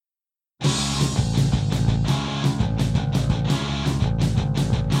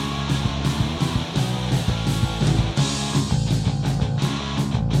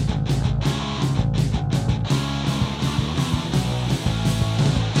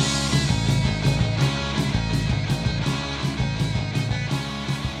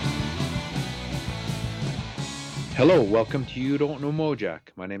Hello, welcome to You Don't Know Mojack.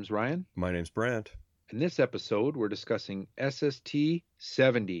 My name's Ryan. My name's Brant. In this episode, we're discussing SST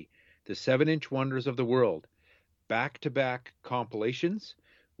 70, the 7-inch wonders of the world, back-to-back compilations.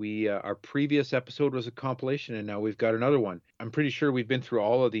 Our previous episode was a compilation, and now we've got another one. I'm pretty sure we've been through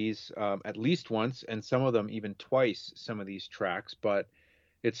all of these at least once, and some of them even twice, some of these tracks, but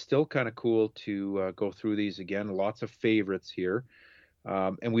it's still kind of cool to go through these again. Lots of favorites here.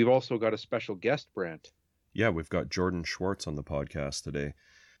 And we've also got a special guest, Brant. Yeah, we've got Jordan Schwartz on the podcast today.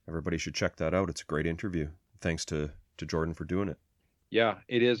 Everybody should check that out. It's a great interview. Thanks to Jordan for doing it. Yeah,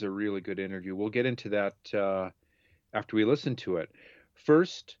 it is a really good interview. We'll get into that after we listen to it.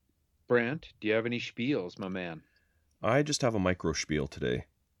 First, Brant, do you have any spiels, my man? I just have a micro spiel today.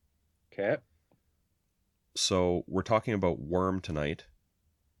 Okay. So we're talking about Worm tonight,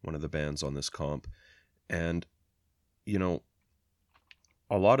 one of the bands on this comp. And, you know,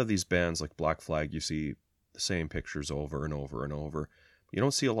 a lot of these bands like Black Flag, you see the same pictures over and over and over. You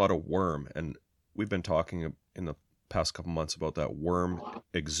don't see a lot of Worm, and we've been talking in the past couple months about that Worm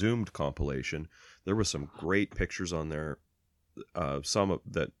Exhumed compilation. There was some great pictures on there, some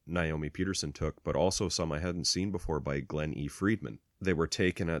that Naomi Peterson took, but also some I hadn't seen before by Glenn E. Friedman. They were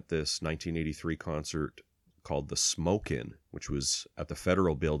taken at this 1983 concert called The Smoke-In, which was at the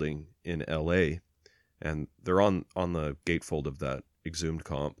Federal Building in LA, and they're on the gatefold of that Exhumed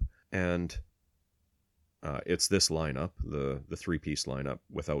comp, and it's this lineup, the three-piece lineup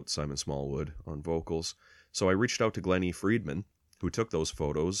without Simon Smallwood on vocals. So I reached out to Glenn E. Friedman, who took those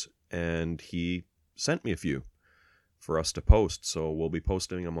photos, and he sent me a few for us to post. So we'll be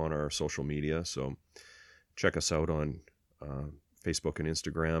posting them on our social media. So check us out on Facebook and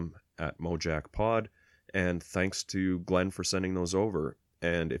Instagram at MojackPod. And thanks to Glenn for sending those over.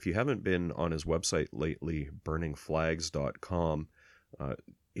 And if you haven't been on his website lately, burningflags.com,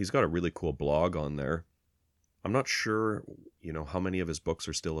 he's got a really cool blog on there. I'm not sure, how many of his books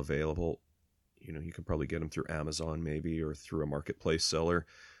are still available. You can probably get them through Amazon maybe or through a marketplace seller.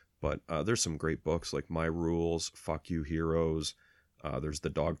 But there's some great books like My Rules, Fuck You Heroes. There's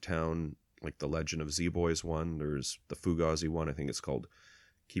the Dogtown, like the Legend of Z-Boys one. There's the Fugazi one. I think it's called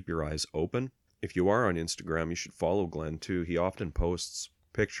Keep Your Eyes Open. If you are on Instagram, you should follow Glenn too. He often posts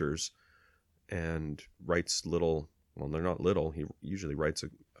pictures and writes little, well, they're not little. He usually writes a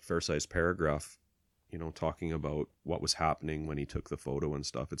fair-sized paragraph, talking about what was happening when he took the photo and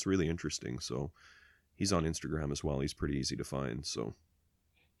stuff. It's really interesting. So he's on Instagram as well. He's pretty easy to find. So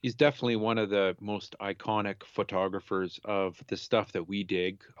He's definitely one of the most iconic photographers of the stuff that we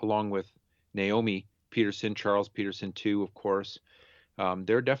dig, along with Naomi Peterson, Charles Peterson too, of course.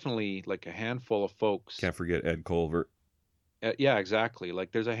 They're definitely like a handful of folks. Can't forget Ed Colvert. Yeah, exactly.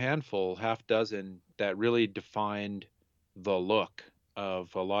 Like there's a handful, half dozen, that really defined the look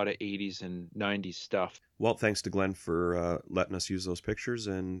of a lot of 80s and 90s stuff. Well, thanks to Glenn for letting us use those pictures,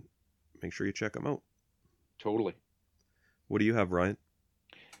 and make sure you check them out. Totally. What do you have, Ryan?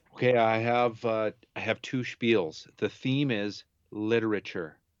 Okay, I have two spiels. The theme is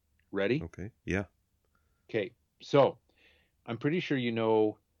literature. Ready? Okay. Yeah. Okay. So, I'm pretty sure you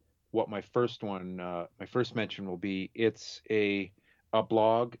know what my first mention will be. It's a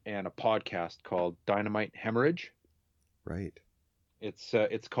blog and a podcast called Dynamite Hemorrhage. Right.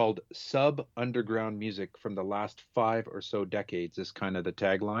 It's called Sub-Underground Music from the Last 5 or so decades is kind of the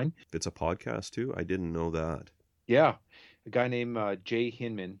tagline. It's a podcast too? I didn't know that. Yeah. A guy named Jay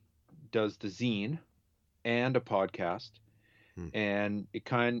Hinman does the zine and a podcast. And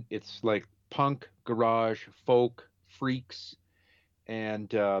it's like punk, garage, folk, freaks.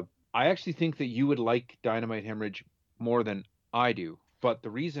 And I actually think that you would like Dynamite Hemorrhage more than I do. But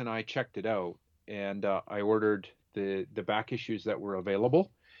the reason I checked it out and I ordered the back issues that were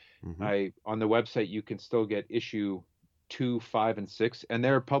available, on the website you can still get issue 2, 5, and 6, and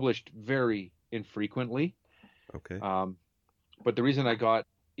they're published very infrequently. Okay. But the reason I got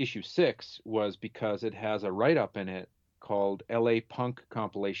issue 6 was because it has a write-up in it called LA Punk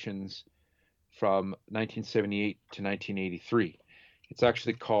Compilations from 1978 to 1983. It's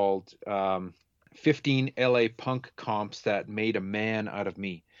actually called 15 LA Punk Comps That Made a Man Out of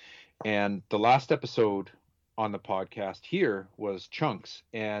Me. And the last episode on the podcast here was Chunks,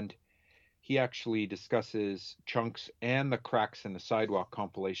 and he actually discusses Chunks and the Cracks in the Sidewalk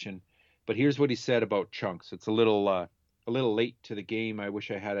compilation. But here's what he said about Chunks. It's a little late to the game. I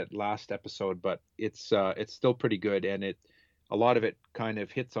wish I had it last episode, but it's still pretty good, and a lot of it kind of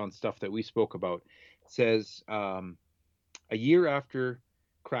hits on stuff that we spoke about. It says a year after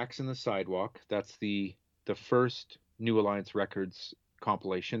Cracks in the Sidewalk, that's the first New Alliance Records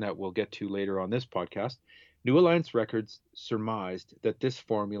compilation that we'll get to later on this podcast. New Alliance Records surmised that this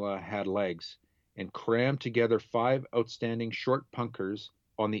formula had legs and crammed together 5 outstanding short punkers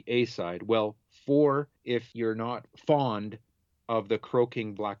on the A side. Well, 4 if you're not fond of the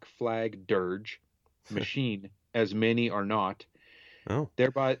croaking Black Flag dirge machine, as many are not. Oh,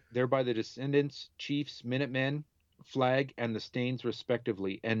 Thereby the Descendants, Chiefs, Minutemen, flag, and the Stains,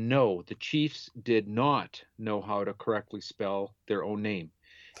 respectively. And no, the Chiefs did not know how to correctly spell their own name,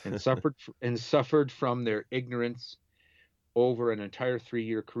 and suffered from their ignorance over an entire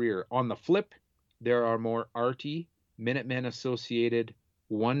 3-year career. On the flip, there are more arty Minutemen associated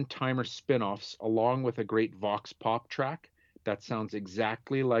one-timer spin-offs, along with a great Vox Pop track that sounds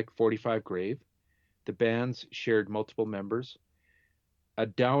exactly like 45 Grave. The bands shared multiple members, a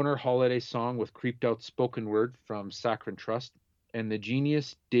downer holiday song with creeped out spoken word from Saccharine Trust, and the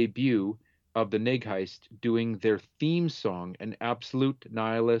genius debut of the Nig Heist doing their theme song, an absolute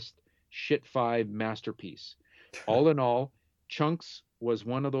nihilist shit five masterpiece. All in all, Chunks was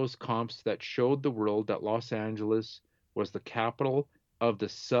one of those comps that showed the world that Los Angeles was the capital of the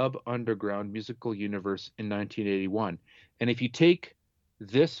sub underground musical universe in 1981. And if you take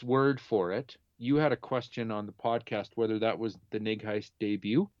this word for it, you had a question on the podcast whether that was the Nig Heist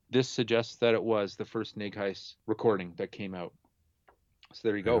debut. This suggests that it was the first Nig Heist recording that came out. So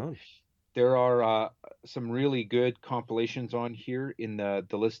there you right go. on. There are some really good compilations on here in the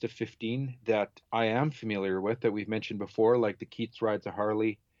list of 15 that I am familiar with that we've mentioned before, like the Keats Rides a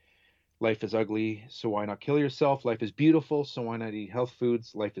Harley, Life is Ugly, So Why Not Kill Yourself, Life is Beautiful, So Why Not Eat Health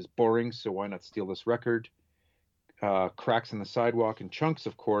Foods, Life is Boring, So Why Not Steal This Record, Cracks in the Sidewalk, and Chunks,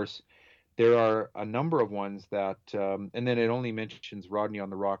 of course. There are a number of ones that, and then it only mentions Rodney on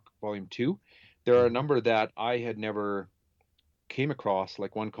the Rock Volume 2. There are a Mm-hmm. number that I had never came across,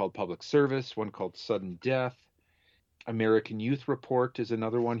 like one called Public Service, one called Sudden Death. American Youth Report is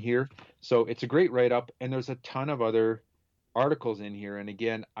another one here. So it's a great write up, and there's a ton of other articles in here. And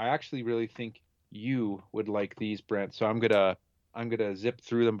again, I actually really think you would like these, Brent. So I'm gonna zip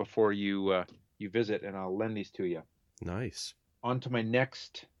through them before you visit, and I'll lend these to you. Nice. On to my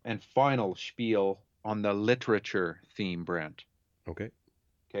next and final spiel on the literature theme, Brent. Okay.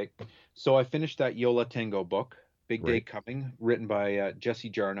 Okay. So I finished that Yola Tango book, Big Day Right. Coming, written by Jesse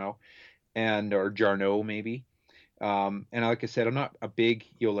Jarnow, or Jarnow maybe. And like I said, I'm not a big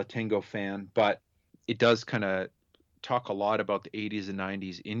Yola Tango fan, but it does kind of talk a lot about the 80s and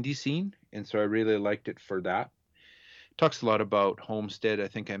 90s indie scene. And so I really liked it for that. Talks a lot about Homestead. I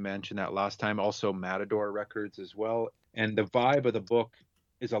think I mentioned that last time. Also Matador Records as well. And the vibe of the book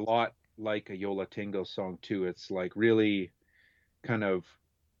is a lot like a Yola Tango song too. It's like really kind of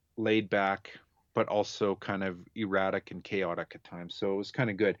laid back, but also kind of erratic and chaotic at times. So it was kind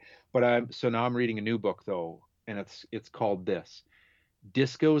of good. But now I'm reading a new book though, and it's called this: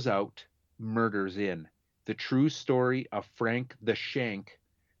 Disco's Out, Murders In: The True Story of Frank the Shank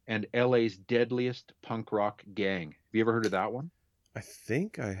and LA's Deadliest Punk Rock Gang. Have you ever heard of that one? I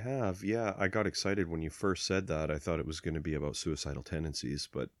think I have. Yeah, I got excited when you first said that. I thought it was going to be about suicidal tendencies,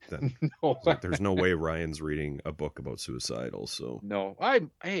 but then I No, was like, there's no way Ryan's reading a book about suicidal. So no. I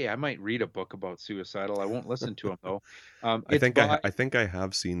might read a book about suicidal. I won't listen to them though. I It's think I by I think I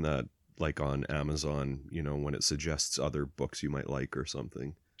have seen that like on Amazon, when it suggests other books you might like or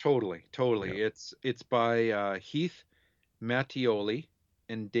something. totally, Yeah. totally. It's by Heath Mattioli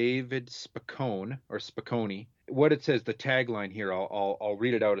and David Spicone or Spicone. What it says, the tagline here, I'll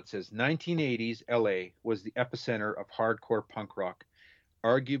read it out. It says 1980s LA was the epicenter of hardcore punk rock,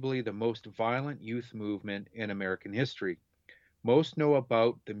 arguably the most violent youth movement in American history. Most know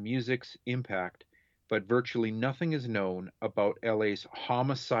about the music's impact, but virtually nothing is known about LA's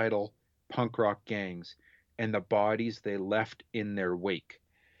homicidal punk rock gangs and the bodies they left in their wake.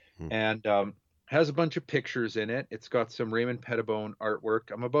 Hmm. And has a bunch of pictures in it. It's got some Raymond Pettibone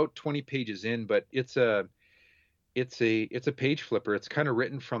artwork. I'm about 20 pages in, but it's a page flipper. It's kind of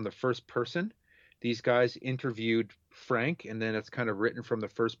written from the first person. These guys interviewed Frank, and then it's kind of written from the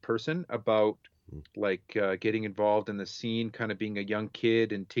first person about Hmm. like getting involved in the scene, kind of being a young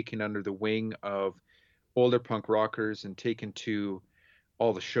kid and taken under the wing of older punk rockers and taken to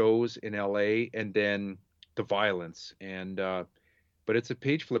all the shows in LA, and then the violence. And but it's a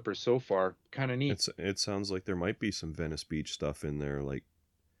page flipper so far, kind of neat. It sounds like there might be some Venice Beach stuff in there, like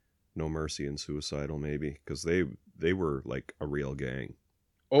No Mercy and Suicidal, maybe, because they were like a real gang.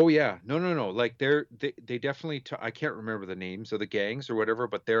 Oh yeah, no, no, no. Like they definitely. I can't remember the names of the gangs or whatever,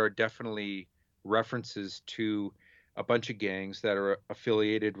 but there are definitely references to a bunch of gangs that are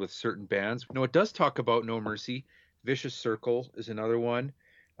affiliated with certain bands. No, it does talk about No Mercy. Vicious Circle is another one.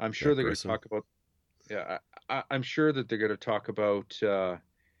 I'm Yeah, sure they're going to Grissom. talk about. Yeah, I'm sure that they're going to talk about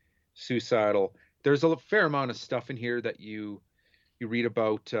Suicidal. There's a fair amount of stuff in here that you you read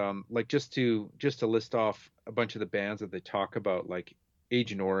about like just to list off a bunch of the bands that they talk about, like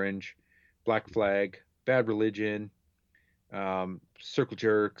Agent Orange, Black Flag, Bad Religion, Circle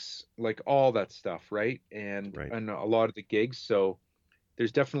Jerks, like all that stuff, right? Right. And a lot of the gigs. So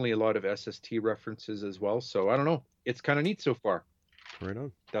there's definitely a lot of SST references as well. So I don't know. It's kind of neat so far. Right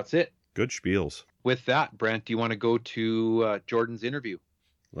on. That's it. Good spiels. With that, Brent, do you want to go to Jordan's interview?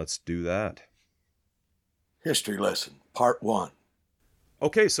 Let's do that. History Lesson, Part 1.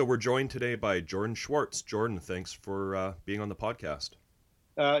 Okay, so we're joined today by Jordan Schwartz. Jordan, thanks for being on the podcast.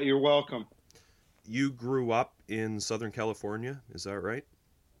 You're welcome. You grew up in Southern California, is that right?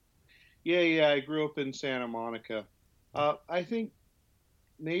 Yeah, I grew up in Santa Monica. I think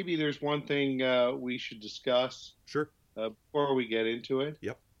maybe there's one thing we should discuss Sure. before we get into it.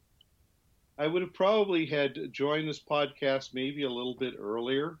 Yep. I would have probably had joined this podcast maybe a little bit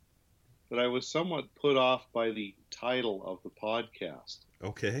earlier, but I was somewhat put off by the title of the podcast.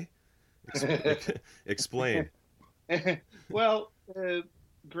 Okay. Explain. Well,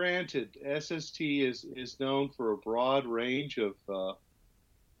 granted, SST is known for a broad range of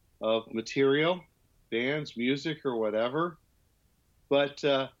material, bands, music, or whatever, but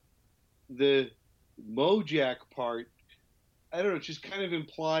the Mojack part, I don't know, just kind of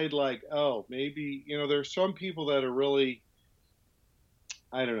implied like, oh, maybe, there's some people that are really,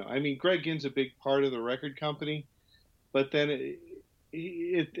 I don't know. I mean, Greg Ginn's a big part of the record company, but then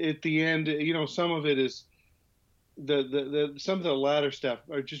at the end, some of it is some of the latter stuff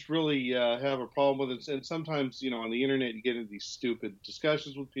are just really have a problem with it. And sometimes, on the internet, you get into these stupid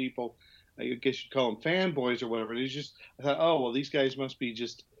discussions with people. I guess you'd call them fanboys or whatever. And it's just, I thought, oh, well, these guys must be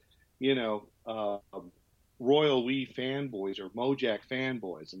just, Royal We fanboys or Mojack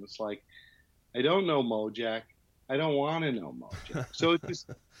fanboys. And it's like, I don't know Mojack. I don't want to know Mojack. So it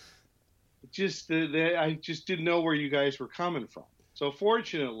just I just didn't know where you guys were coming from. So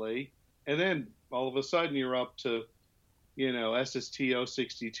fortunately, and then all of a sudden you're up to, SST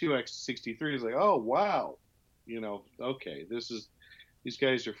 062, X63 is like, oh, wow. Okay, these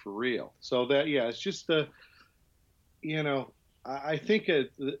guys are for real. So that, yeah, it's just I think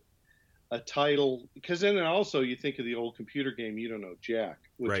a title, because then also you think of the old computer game, You Don't Know Jack,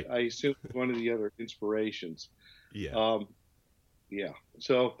 which Right. I assume is one of the other inspirations. Yeah. Yeah.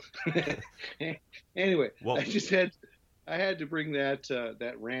 So anyway, Well, I had to bring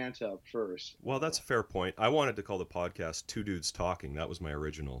that rant up first. well, that's a fair point. I wanted to call the podcast Two Dudes Talking. That was my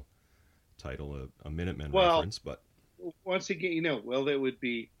original title, a Minutemen reference, but Once again, well, that would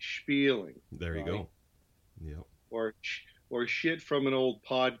be spieling. there you right? go. Yep. Or shit from an old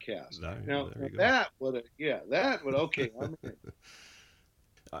podcast. There you go. That would okay. I'm in.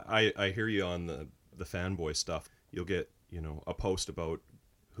 I hear you on the fanboy stuff. You'll get, a post about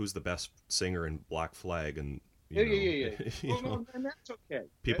who's the best singer in Black Flag, and Yeah. you Well, know, no, and that's okay.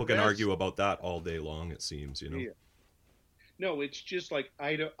 people can That's- argue about that all day long, it seems, Yeah. No, it's just like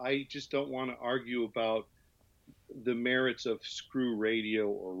I just don't want to argue about the merits of Screw Radio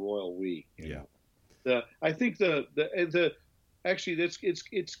or Royal We. Yeah. I think actually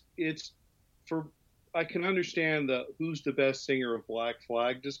it's for, I can understand the who's the best singer of Black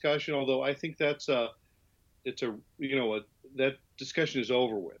Flag discussion, although I think that discussion is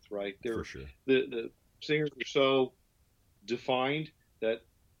over with, right? For sure. The singers are so defined that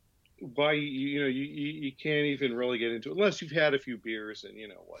why you can't even really get into it unless you've had a few beers and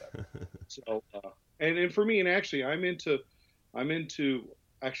whatever. So and for me, and actually I'm into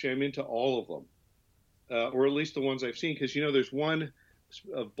all of them. Or at least the ones I've seen, because there's one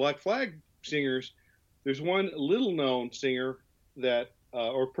Black Flag singers. There's one little known singer that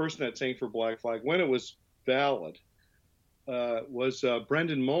or person that sang for Black Flag when it was valid was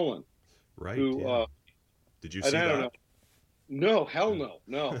Brendan Mullen. Right. Who, yeah. Did you see I don't that? know. No, hell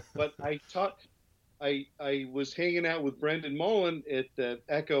no. But I was hanging out with Brendan Mullen at the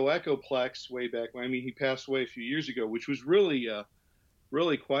Echoplex way back. I mean, he passed away a few years ago, which was really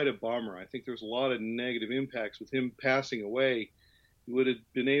quite a bummer. I think there's a lot of negative impacts with him passing away. He would have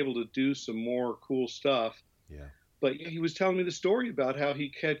been able to do some more cool stuff. Yeah. But he was telling me the story about how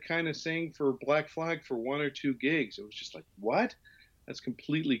he had kind of sang for Black Flag for one or two gigs. It was just like, what? That's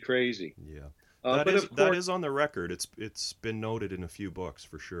completely crazy. Yeah. But of course, that is on the record. It's been noted in a few books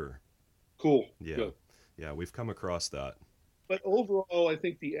for sure. cool. Yeah. Good. Yeah, we've come across that. But overall, I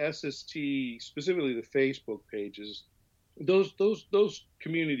think the SST, specifically the Facebook pages, those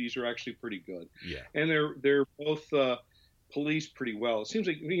communities are actually pretty good. Yeah. And they're both policed pretty well. It seems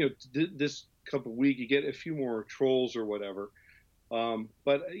like this couple of weeks you get a few more trolls or whatever,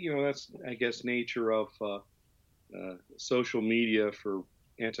 but that's, I guess, nature of social media for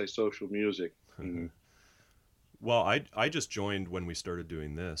antisocial music. Well, I just joined when we started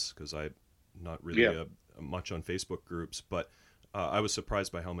doing this because I'm not really Yeah. much on Facebook groups, but I was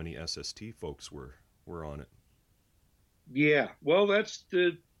surprised by how many SST folks were on it. Yeah. Well, that's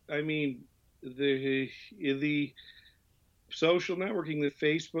I mean, the social networking, the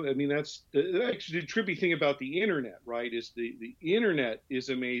Facebook. I mean, that's actually the trippy thing about the internet, right? Is the internet is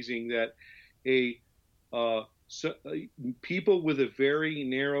amazing that a so, people with a very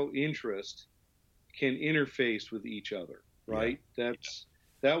narrow interest can interface with each other, Yeah. right?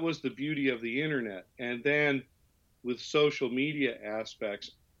 That was the beauty of the internet, and then with social media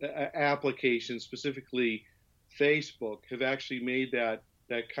aspects, applications, specifically Facebook, have actually made that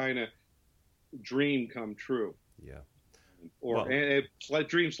kind of dream come true, Yeah. or Well,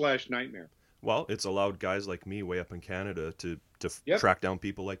 dream slash nightmare. well, it's allowed guys like me way up in Canada to Yep. track down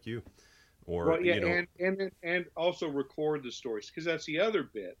people like you, or Well, yeah, and also record the stories, because that's the other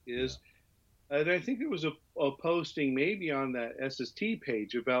bit yeah. is, and I think there was a posting maybe on that SST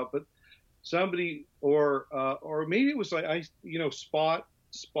page about, but somebody or maybe it was like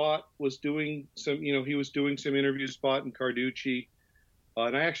Spot was doing some, he was doing some interviews, Spot and Carducci,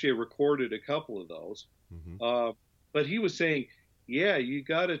 and I actually recorded a couple of those. Hmm. But he was saying, yeah, you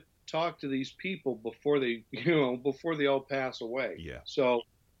got to talk to these people before they before they all pass away. Yeah. So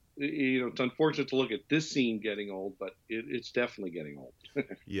it's unfortunate to look at this scene getting old, but it's definitely getting old.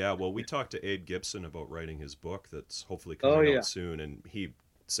 Yeah, well, we talked to Abe Gibson about writing his book that's hopefully Oh coming yeah. out soon, and he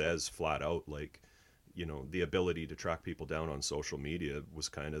says flat out, like, the ability to track people down on social media was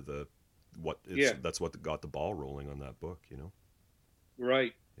kind of Yeah. that's what got the ball rolling on that book.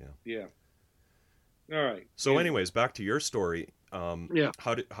 Right. Yeah. Yeah. All right. So, anyways, back to your story. Yeah.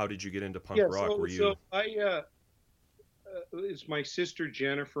 How did you get into punk Yeah. rock? So, Were you? so I it's my sister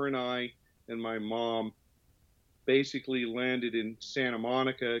Jennifer and I and my mom basically landed in Santa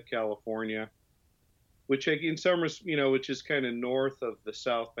Monica, California, which in some which is kind of north of the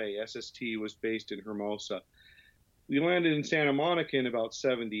South Bay. SST was based in Hermosa. We landed in Santa Monica in about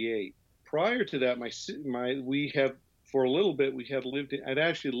 '78. Prior to that, we had for a little bit I'd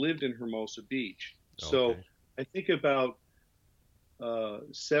actually lived in Hermosa Beach. So Okay. I think about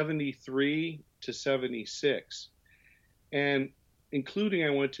 73 to 76, and including I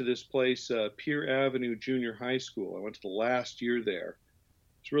went to this place, Pier Avenue Junior High School. I went to the last year there.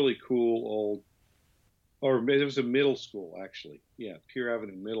 It's really cool old, or it was a middle school actually. Yeah, Pier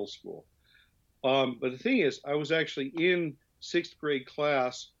Avenue Middle School. But the thing is, I was actually in sixth grade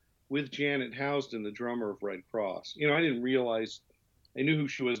class with Janet Housden, the drummer of Red Cross. I didn't realize, I knew who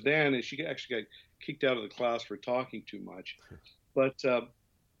she was then, and she actually got kicked out of the class for talking too much. But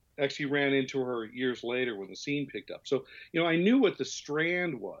actually ran into her years later when the scene picked up. So, I knew what the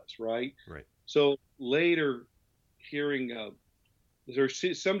Strand was, right? Right. So later, hearing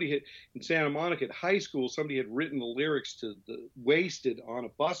somebody had in Santa Monica at high school, somebody had written the lyrics to the Wasted on a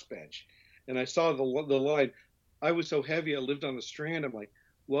bus bench, and I saw the line, "I was so heavy I lived on the Strand." I'm like,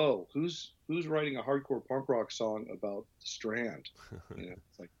 whoa, who's writing a hardcore punk rock song about the Strand?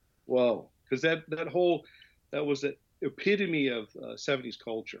 It's like, whoa, because that was the epitome of 70s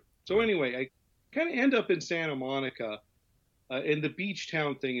culture. So anyway, I kind of end up in Santa Monica, and the beach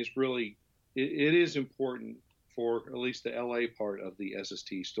town thing is really it is important for at least the LA part of the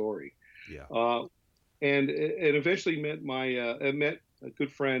SST story. Yeah. And eventually met a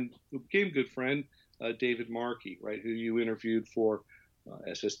good friend who became a good friend, David Markey, right, who you interviewed for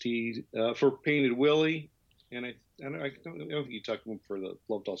SST for Painted Willie, and I don't think you talked to him for the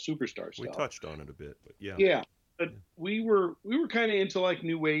Love Doll Superstar stuff. We touched on it a bit, but yeah. Yeah, but we were kind of into like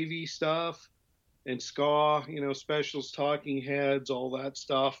new wavy stuff and ska, Specials, Talking Heads, all that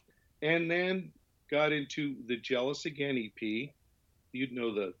stuff, and then got into the Jealous Again EP. You'd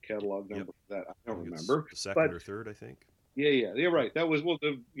know the catalog number for that. I don't remember. The second or third, I think. Yeah, right. That was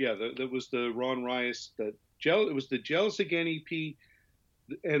that was the Ron Rice. It was the Jealous Again EP,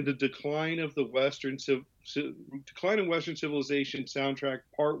 and the Decline of Western Civilization soundtrack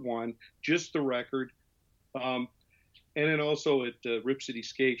Part 1, just the record, and then also at Rip City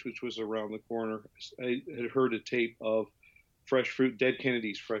Skates, which was around the corner. I had heard a tape of Dead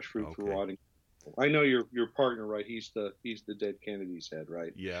Kennedy's Fresh Fruit for Rotting. I know your partner, right? He's the Dead Kennedy's head,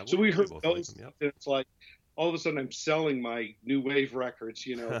 right? Yeah. So we heard both those. like them, It's like all of a sudden I'm selling my new wave records,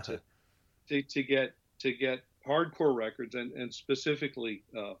 to get hardcore records and specifically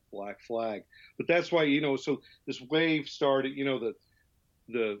Black Flag. But that's why so this wave started.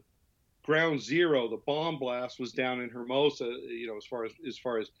 The ground zero, the bomb blast was down in Hermosa. As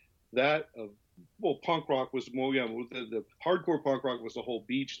far as that. Punk rock was more. Yeah, the hardcore punk rock was the whole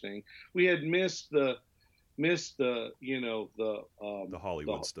beach thing. We had missed the the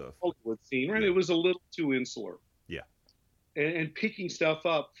Hollywood stuff. Hollywood scene, right? Yeah. It was a little too insular. Yeah. And picking stuff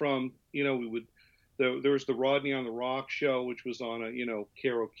up from, we would, there was the Rodney on the Rock show, which was on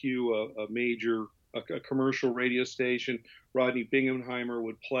KROQ, a major, a commercial radio station. Rodney Bingenheimer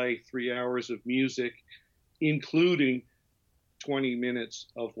would play 3 hours of music, including 20 minutes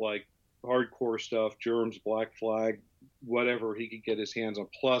of like hardcore stuff, Germs, Black Flag, whatever he could get his hands on,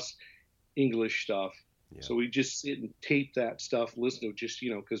 plus English stuff. Yeah. So we just sit and tape that stuff, listen to it, just,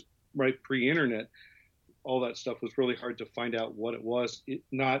 because right pre-internet, all that stuff was really hard to find out what it was,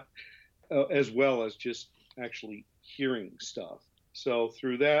 not as well as just actually hearing stuff. So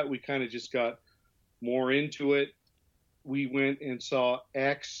through that, we kind of just got more into it. We went and saw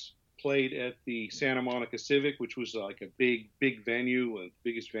X played at the Santa Monica Civic, which was like a big venue, the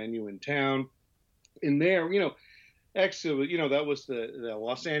biggest venue in town. And there, X, that was the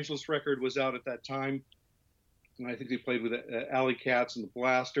Los Angeles record was out at that time. And I think they played with Alley Cats and the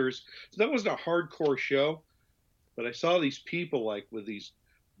Blasters. So that wasn't a hardcore show, but I saw these people like with these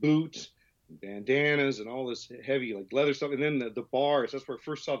boots and bandanas and all this heavy like leather stuff. And then the bars, that's where I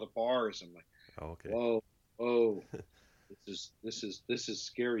first saw the bars. I'm like, oh, okay. Whoa, this is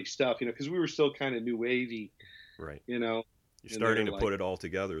scary stuff, because we were still kind of new wavy, right? You're starting to put it all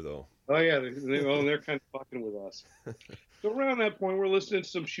together though. Oh yeah, they're kind of fucking with us. So around that point, we're listening to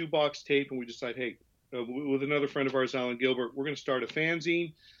some shoebox tape, and we decide, hey, with another friend of ours, Alan Gilbert, we're going to start a fanzine.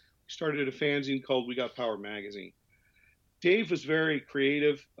 We started a fanzine called We Got Power Magazine. Dave was very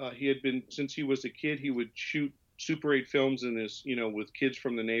creative. He had been, since he was a kid, he would shoot Super 8 films in his, with kids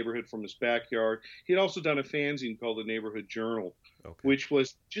from the neighborhood, from his backyard. He had also done a fanzine called the Neighborhood Journal, which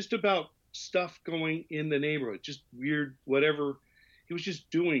was just about stuff going in the neighborhood, just weird, whatever. He was just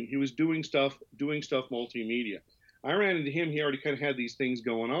doing stuff multimedia. I ran into him. He already kind of had these things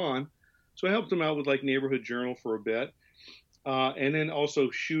going on. So I helped him out with like Neighborhood Journal for a bit. And then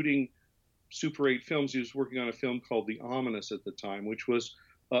also shooting Super 8 films. He was working on a film called The Ominous at the time, which was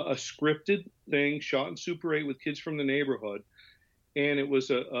a scripted thing shot in Super 8 with kids from the neighborhood. And it was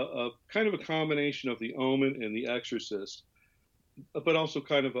a kind of a combination of The Omen and The Exorcist, but also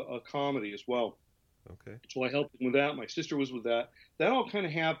kind of a comedy as well. Okay. So I helped him with that. My sister was with that. That all kind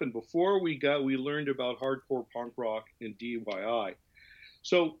of happened before we learned about hardcore punk rock and DIY.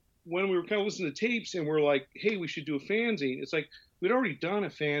 So when we were kind of listening to tapes and we're like, hey, we should do a fanzine, it's like we'd already done a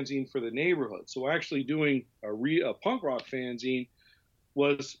fanzine for the neighborhood. So actually doing a punk rock fanzine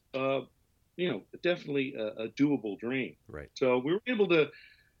was, definitely a doable dream. Right. So we were able to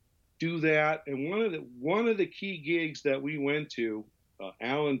do that. And one of the key gigs that we went to,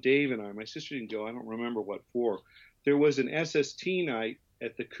 Alan, Dave, and I, my sister didn't go, I don't remember what for. There was an SST night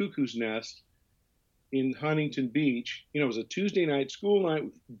at the Cuckoo's Nest in Huntington Beach. It was a Tuesday night, school night.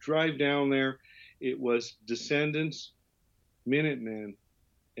 We drive down there. It was Descendants, Minutemen,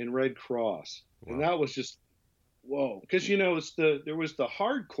 and Red Cross. Wow. And that was just, whoa. Because, there was the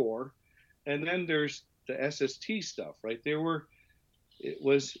hardcore, and then there's the SST stuff, right? It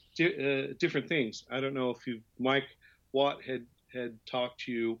was different things. I don't know if Mike Watt had talked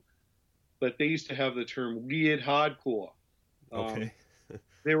to you, but they used to have the term weird hardcore. Okay.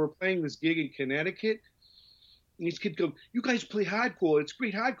 They were playing this gig in Connecticut, and these kids go, "You guys play hardcore. It's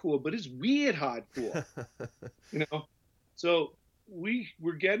great hardcore, but it's weird hardcore." So we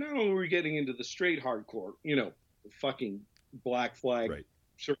were getting into the straight hardcore, fucking Black Flag, right,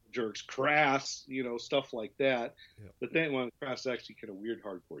 Circle Jerks, Crass, stuff like that. Yeah. But then Crass is actually kind of weird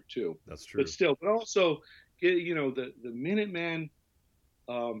hardcore too. That's true. But also, the Minutemen,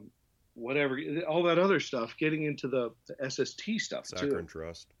 whatever, all that other stuff, getting into the SST stuff too. Saccharin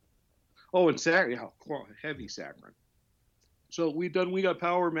Trust. Oh, and Saccharin, heavy Saccharin. So We Got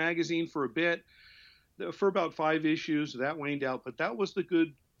Power magazine for a bit, for about 5 issues. That waned out, but that was the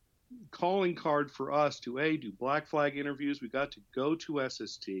good calling card for us to do Black Flag interviews. We got to go to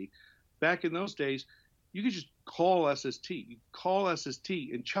SST. Back in those days, you could just call SST. You call SST,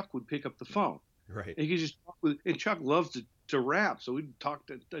 and Chuck would pick up the phone. Right. And you could just talk with. And Chuck loves to rap, so we'd talk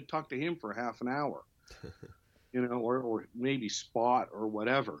to him for half an hour, or maybe Spot or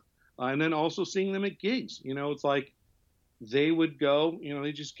whatever. And then also seeing them at gigs. It's like they would go.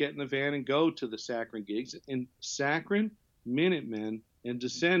 They just get in the van and go to the Saccharin gigs. And Saccharin, Minutemen, and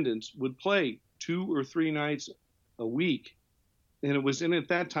Descendants would play 2 or 3 nights a week. And it was at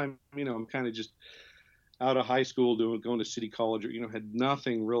that time, I'm kind of just out of high school going to City College, had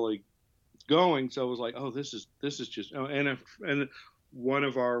nothing really going. So it was like, oh, this is just, and one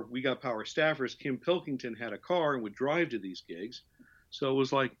of our We Got Power staffers, Kim Pilkington, had a car and would drive to these gigs. So it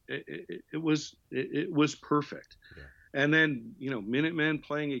was like, it was perfect. Yeah. And then, Minutemen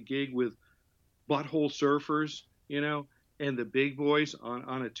playing a gig with Butthole Surfers, and the Big Boys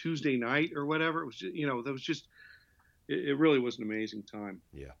on a Tuesday night or whatever. It was just, that was just, it really was an amazing time.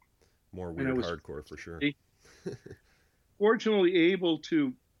 Yeah. More And I weird was hardcore for sure. fortunately able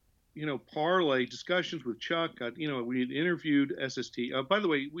to, parlay discussions with Chuck. We had interviewed SST. By the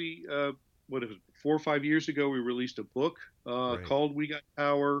way, what is it, 4 or 5 years ago, we released a book Right. called "We Got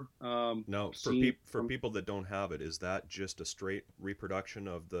Power." Now, Seen for people that don't have it, is that just a straight reproduction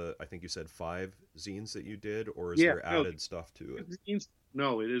of the, I think you said 5 zines that you did, or is Yeah, there no, added stuff to it?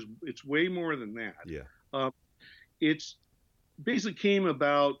 no, it is. It's way more than that. Yeah. Uh, it's basically came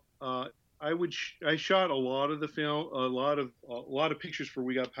about. I shot a lot of the film, a lot of pictures for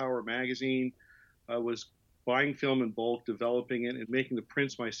We Got Power magazine. I was buying film in bulk, developing it, and making the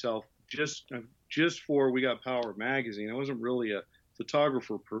prints myself just for We Got Power magazine. I wasn't really a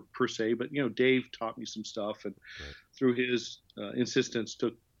photographer per se, but Dave taught me some stuff, and Right. through his insistence,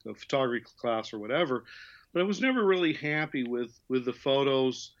 took a photography class or whatever. But I was never really happy with the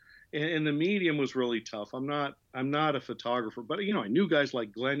photos, and the medium was really tough. I'm not a photographer, but I knew guys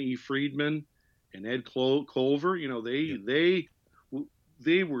like Glenn E. Friedman and Ed Culver. Yep.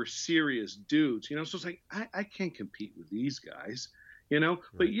 They were serious dudes. So it's like I can't compete with these guys. Right.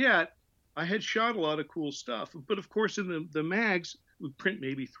 But yet I had shot a lot of cool stuff. But of course, in the mags, we print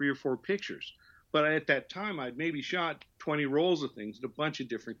maybe 3 or 4 pictures. But at that time, I'd maybe shot 20 rolls of things at a bunch of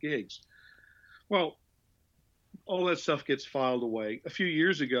different gigs. Well, all that stuff gets filed away. A few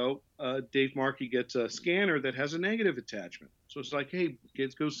years ago, Dave Markey gets a scanner that has a negative attachment. So it's like, hey,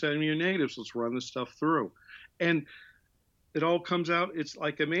 kids, go send me your negatives. Let's run this stuff through. And it all comes out. It's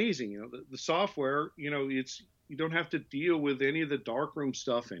like amazing. The software, you don't have to deal with any of the darkroom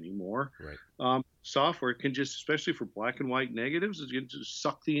stuff anymore. Right. Software can just, especially for black and white negatives, you can just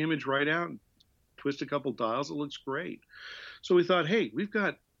suck the image right out and twist a couple dials. It looks great. So we thought, hey, we've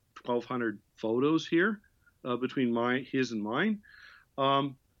got 1,200 photos here between his and mine.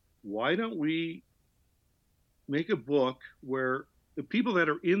 Why don't we make a book where the people that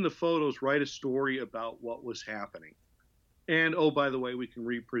are in the photos write a story about what was happening? And oh, by the way, we can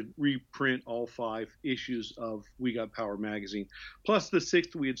reprint all 5 issues of We Got Power magazine, plus the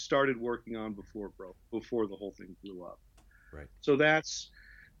 6th we had started working on before the whole thing blew up. Right. So that's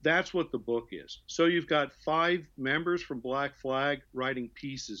what the book is. So you've got 5 members from Black Flag writing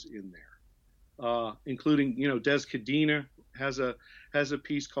pieces in there, including Des Cadena has a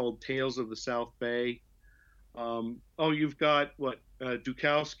piece called Tales of the South Bay. You've got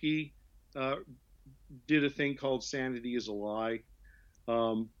Dukowski did a thing called Sanity is a Lie.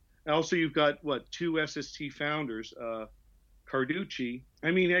 Also, you've got 2 SST founders, Carducci.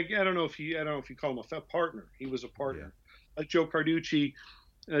 I mean, I don't know if you call him a partner. He was a partner. Yeah. Joe Carducci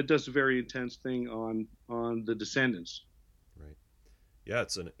does a very intense thing on the Descendants. Right. Yeah,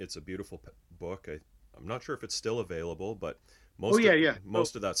 it's a beautiful book. I'm not sure if it's still available, but most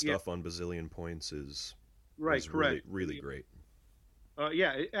of that stuff on Bazillion Points is correct. really, really great.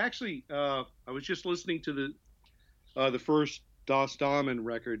 Actually, I was just listening to the first Das Damen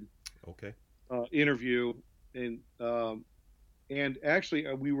record Okay. interview, and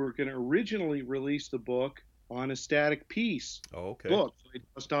actually we were going to originally release the book on a static piece Okay. book. So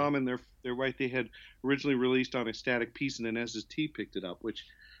Das Damen, they're right. They had originally released on a static piece, and then SST picked it up, which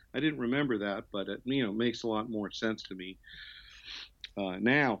I didn't remember that, but it makes a lot more sense to me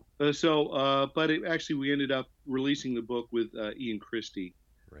now. But actually we ended up releasing the book with Ian Christie,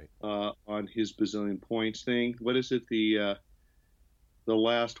 right, on his Bazillion Points thing. What is it? The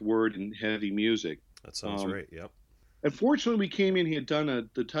last word in heavy music. That sounds right. Yep. Unfortunately, we came in. He had done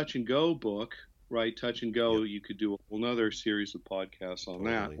the Touch and Go book, right? Touch and Go. Yep. You could do a whole nother series of podcasts on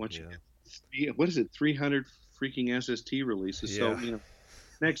that. Once yeah. you get, what is it? 300 freaking SST releases. Yeah. So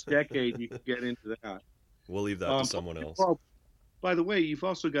next decade you can get into that. We'll leave that to someone else. Well, by the way, you've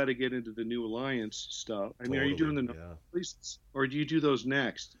also got to get into the New Alliance stuff. I mean, are you doing the releases, or do you do those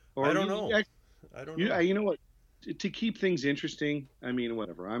next? Or I don't know. I don't know. You know what? To keep things interesting, I mean,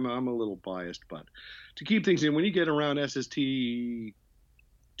 whatever. I'm a little biased, but to keep things in, when you get around SST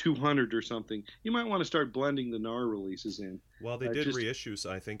 200 or something, you might want to start blending the NAR releases in. Well, they did reissues.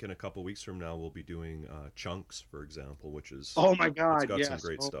 I think in a couple weeks from now we'll be doing Chunks, for example, which is oh my god, it's got some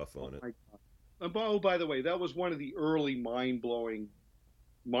great stuff on it. Oh, by the way, that was one of the early mind-blowing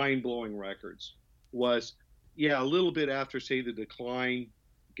records. Was a little bit after, say, the Decline,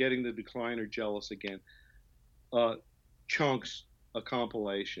 getting the Decline or Jealous again. Chunks, a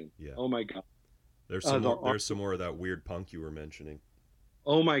compilation. Yeah. Oh my god. There's some more of that weird punk you were mentioning.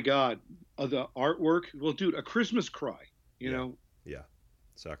 Oh my god. The artwork. Well, dude, A Christmas Cry. You know. Yeah.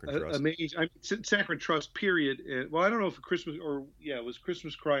 Saccharine Trust. Amazing. I mean, Saccharine Trust. Period. Well, I don't know if it was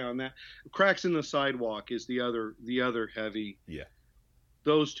Christmas Cry on that. Cracks in the Sidewalk is the other heavy. Yeah.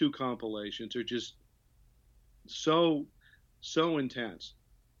 Those 2 compilations are just so intense.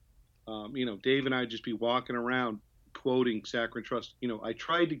 Dave and I'd just be walking around quoting Saccharin Trust. I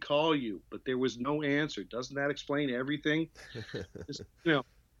tried to call you, but there was no answer. Doesn't that explain everything? Just,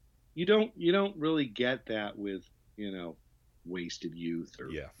 you don't really get that with wasted youth or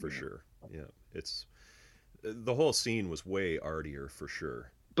Yeah, for sure. Yeah, it's the whole scene was way artier for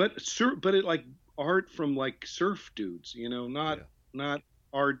sure. but it like art from like surf dudes, not Yeah, not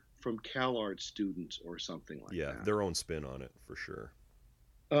art from CalArt students or something like yeah, that. their own spin on it for sure.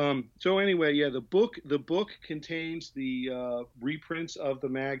 So anyway, yeah, the book contains the reprints of the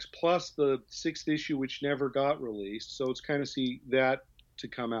mags plus the sixth issue, which never got released. So it's kind of see that to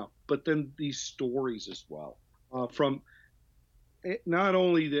come out, but then these stories as well from not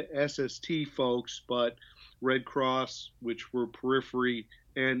only the SST folks, but Red Cross, which were Periphery,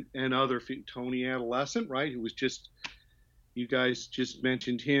 and other Tony Adolescent, right? Who was just you guys just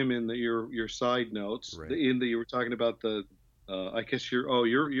mentioned him in your side notes. Right. You were talking about the I guess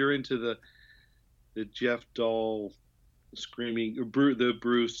you're into the Jeff Dahl screaming the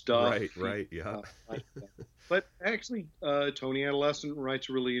Bruce stuff. Right, yeah. But actually, Tony Adolescent writes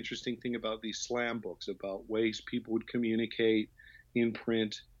a really interesting thing about these slam books about ways people would communicate in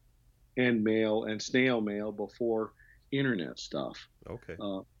print and mail and snail mail before internet stuff. Okay.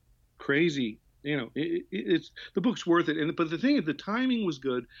 Crazy. It's the book's worth it. But the thing is, the timing was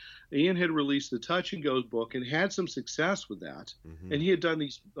good. Ian had released the Touch and Goes book and had some success with that. Mm-hmm. And he had done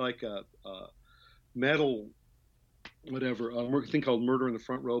these like metal, whatever, a thing called Murder in the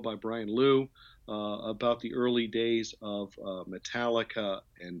Front Row by Brian Liu, about the early days of Metallica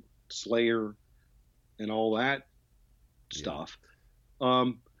and Slayer and all that stuff.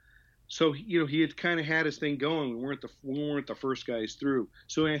 So he had kind of had his thing going. We weren't the first guys through.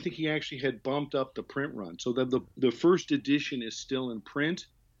 So I think he actually had bumped up the print run, so that the first edition is still in print,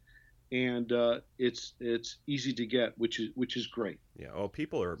 and it's easy to get, which is great. Yeah. Well,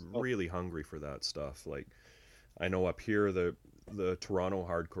 people are really hungry for that stuff. Like, I know up here the Toronto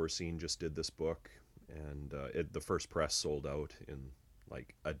hardcore scene just did this book, and the first press sold out in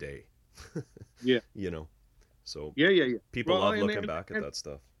like a day. Yeah. So yeah. People Well, love looking back at that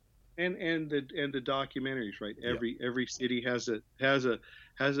stuff. And the documentaries, right? Every city has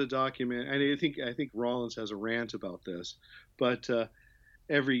a document. And I think Rollins has a rant about this, but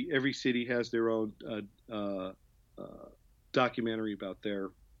every city has their own documentary about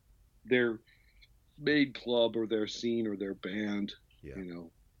their main club or their scene or their band.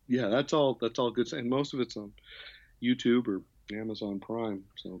 Yeah. That's all good. And most of it's on YouTube or Amazon Prime.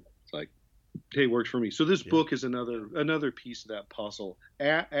 So it's like, hey, works for me. So this book is another piece of that puzzle,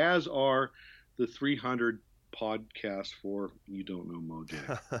 as are the 300 podcasts for You Don't Know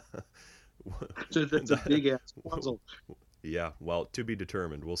Mojang. So that's a big ass puzzle. Yeah, well, to be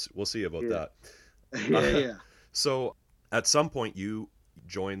determined. We'll see about that. Yeah. So at some point you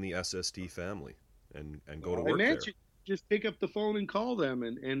join the SST family and go to work there. Just pick up the phone and call them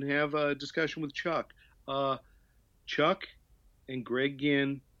and have a discussion with Chuck. Chuck and Greg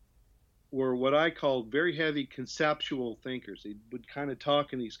Ginn were what I call very heavy conceptual thinkers. They would kind of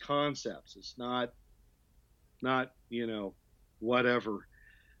talk in these concepts. It's not whatever.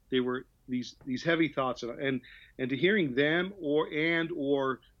 They were these heavy thoughts, and to hearing them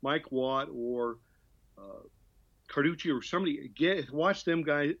or Mike Watt or Carducci or somebody watch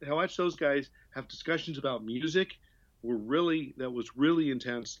those guys have discussions about music that was really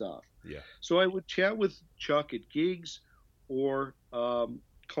intense stuff. Yeah. So I would chat with Chuck at gigs or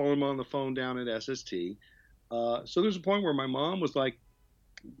call him on the phone down at SST. So there's a point where my mom was like,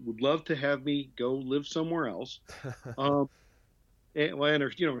 would love to have me go live somewhere else. And her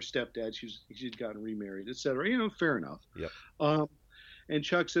stepdad, she'd gotten remarried, etc. Fair enough. Yep. And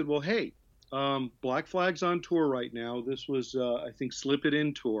Chuck said, well, hey, Black Flag's on tour right now. This was, I think, Slip It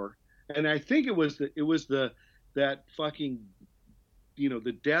In tour. And I think it was that fucking,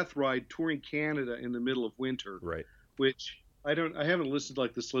 the Death Ride touring Canada in the middle of winter. Right. Which I haven't listened to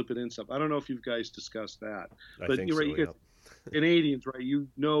like the Slip It In stuff. I don't know if you guys discussed that. I think so, yeah. Canadians, right?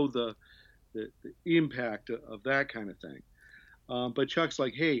 The impact of that kind of thing. But Chuck's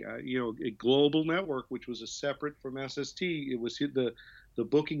like, hey, a Global Network, which was a separate from SST, it was the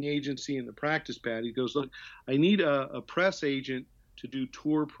booking agency and the practice pad. He goes, look, I need a press agent to do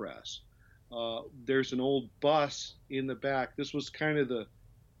tour press. There's an old bus in the back. This was kind of the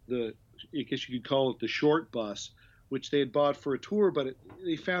I guess you could call it the short bus, which they had bought for a tour, but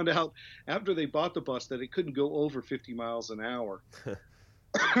they found out after they bought the bus that it couldn't go over 50 miles an hour.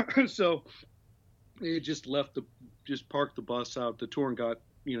 So they just parked the bus out the tour and got,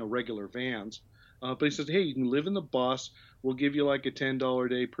 regular vans. But he says, hey, you can live in the bus. We'll give you like a $10 a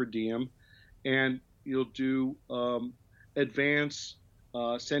day per diem. And you'll do advance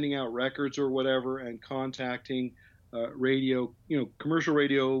sending out records or whatever, and contacting radio, commercial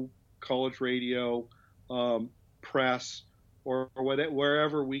radio, college radio, press, or whatever,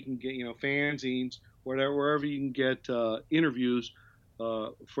 wherever we can get, fanzines, wherever you can get interviews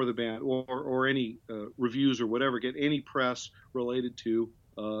for the band, or any reviews or whatever, get any press related to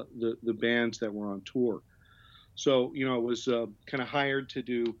the bands that were on tour. So, I was kind of hired to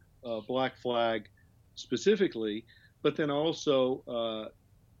do Black Flag specifically, but then also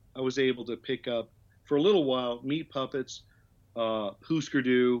I was able to pick up for a little while Meat Puppets, Husker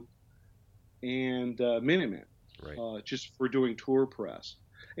Du, and Minutemen, Right. just for doing tour press.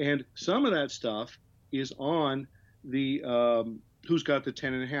 And some of that stuff is on the Who's Got the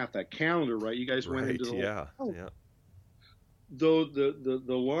 10.5, that calendar, right? You guys went Right. into the Yeah. Yeah. though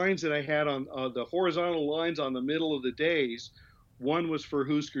the lines that I had on the horizontal lines on the middle of the days, one was for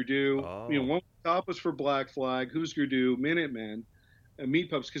Husker Du, Oh. one top was for Black Flag, Husker Du, Minutemen, and Meat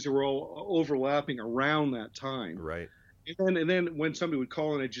Pups, because they were all overlapping around that time. Right. And then when somebody would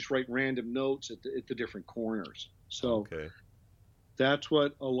call in, I'd just write random notes at the different corners. So Okay. that's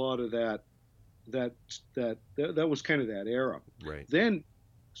what a lot of that was kind of that era. Right. Then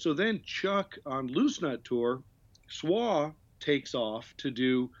Chuck on Loose Nut tour, Swa takes off to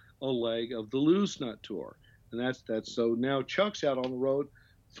do a leg of the Loose Nut tour, and that's so now Chuck's out on the road,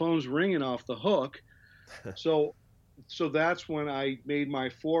 phone's ringing off the hook, so that's when I made my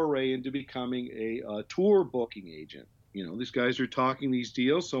foray into becoming a tour booking agent. These guys are talking these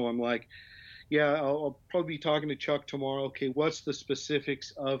deals, so I'm like, yeah, I'll probably be talking to Chuck tomorrow. Okay, what's the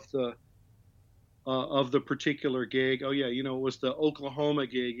specifics of the particular gig? Oh yeah, it was the Oklahoma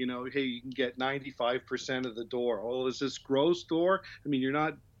gig. Hey, you can get 95% of the door. Oh, is this gross door? I mean, you're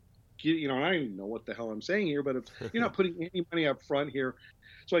not, I don't even know what the hell I'm saying here, but you're not putting any money up front here.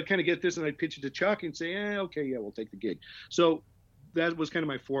 So I'd kind of get this, and I'd pitch it to Chuck and say, okay, yeah, we'll take the gig. So that was kind of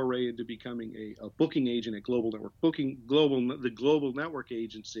my foray into becoming a booking agent at Global Network, the Global Network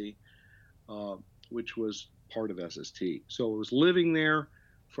Agency, which was part of SST. So I was living there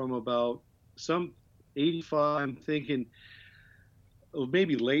from about some 85, I'm thinking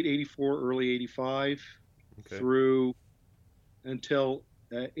maybe late 84, early 85, Okay. through until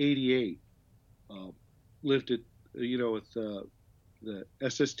 88. Lived at, with the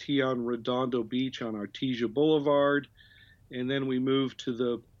SST on Redondo Beach on Artesia Boulevard. And then we moved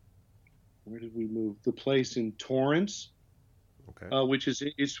to where did we move? The place in Torrance, Okay. which is,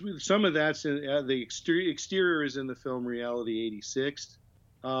 some of that's in the exterior is in the film Reality 86.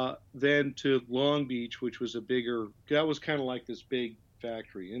 Then to Long Beach, which was that was kind of like this big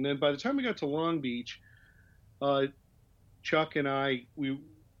factory. And then by the time we got to Long Beach, Chuck and I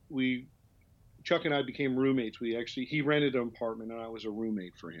became roommates. He rented an apartment, and I was a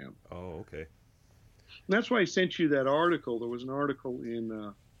roommate for him. Oh, okay. And that's why I sent you that article. There was an article in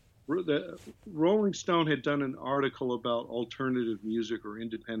the Rolling Stone had done an article about alternative music or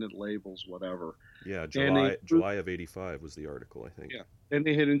independent labels, whatever. Yeah, And July of '85 was the article, I think. Yeah, and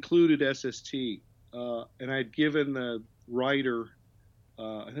they had included SST, and I'd given the writer,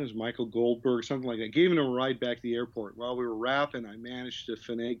 I think it was Michael Goldberg, something like that, gave him a ride back to the airport. While we were wrapping, I managed to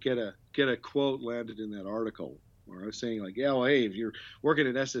get a quote landed in that article where I was saying, like, yeah, well, hey, if you're working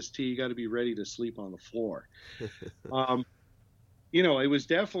at SST, you got to be ready to sleep on the floor. It was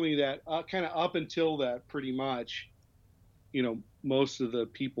definitely that kind of up until that, pretty much, most of the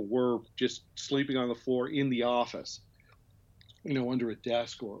people were just sleeping on the floor in the office, under a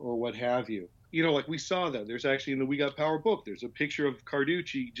desk or what have you. Like we saw that. There's actually in the We Got Power book, there's a picture of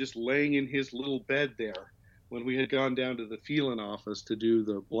Carducci just laying in his little bed there when we had gone down to the Phelan office to do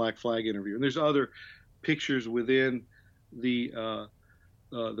the Black Flag interview. And there's other pictures within the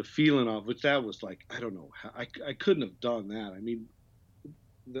Phelan office, which that was like, I don't know, I couldn't have done that. I mean,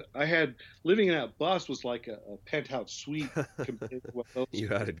 I had living in that bus was like a penthouse suite compared to what those You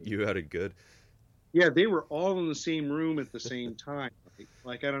had it good. Yeah, they were all in the same room at the same time.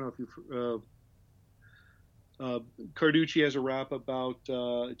 Like I don't know if you Carducci has a rap about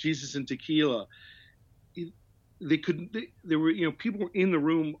Jesus and Tequila. There were people were in the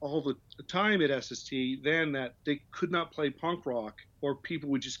room all the time at SST then that they could not play punk rock, or people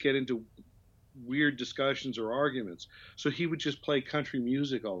would just get into weird discussions or arguments. So he would just play country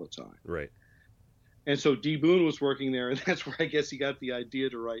music all the time. Right. And so D. Boone was working there, and that's where I guess he got the idea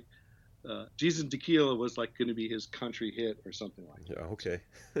to write. Jesus and Tequila was like going to be his country hit or something like that. Yeah. Okay.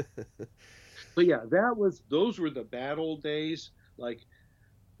 But yeah, those were the bad old days. Like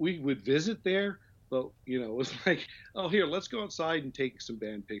we would visit there. But it was like, oh, here, let's go outside and take some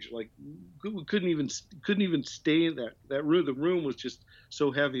band pictures. Like, we couldn't even stay in that room. The room was just so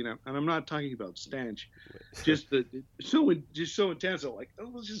heavy, and I'm not talking about stench, just so intense. Like,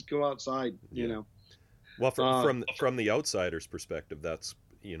 oh, let's just go outside, Yeah. Well, from the outsider's perspective, that's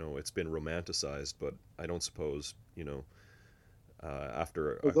it's been romanticized, but I don't suppose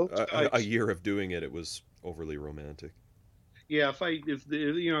after those a guys, year of doing it, it was overly romantic. yeah.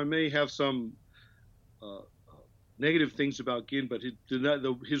 I may have some uh, negative things about Ginn, but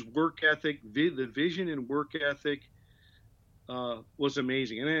his work ethic, the vision and work ethic was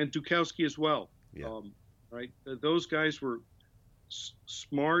amazing, and Dukowski as well. Yeah. Right, those guys were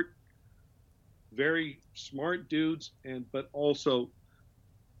smart, very smart dudes, but also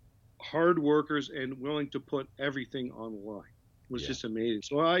hard workers and willing to put everything on the line. It was just amazing.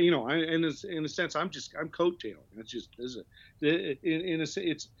 So in a sense, I'm coattailing. It's just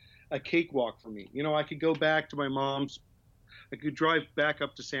it's a cakewalk for me. I could go back to my mom's. I could drive back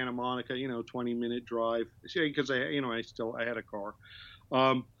up to Santa Monica, 20-minute drive, because I had a car.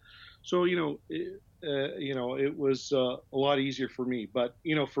 So it was a lot easier for me. But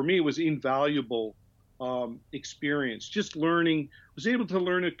for me, it was invaluable experience. Just learning, was able to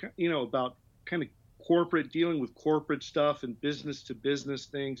learn about kind of dealing with corporate stuff and business to business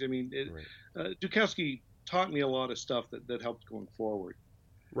things. I mean, Dukowski taught me a lot of stuff that helped going forward.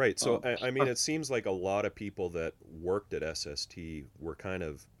 Right. So, I mean, it seems like a lot of people that worked at SST were kind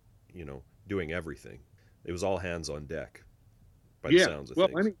of, doing everything. It was all hands on deck by the sounds of things.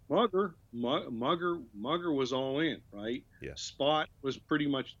 I mean, Mugger was all in, right? Yeah. Spot was pretty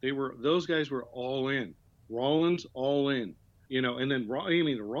much, those guys were all in. Rollins, all in. And then,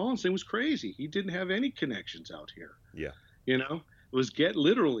 the Rollins thing was crazy. He didn't have any connections out here. Yeah. It was get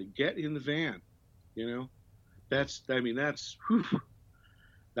in the van. That's, whew.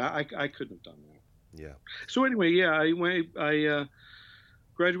 I couldn't have done that. Yeah. So anyway, I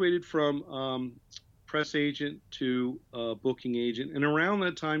graduated from press agent to booking agent, and around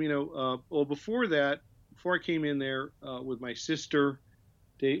that time, before I came in there with my sister,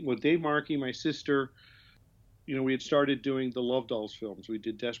 Dave Markey, my sister, we had started doing the Love Dolls films. We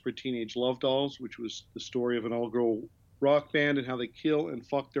did Desperate Teenage Love Dolls, which was the story of an all-girl rock band and how they kill and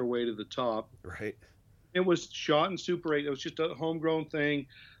fuck their way to the top. Right. It was shot in Super 8. It was just a homegrown thing.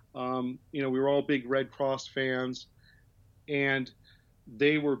 We were all big Red Cross fans, and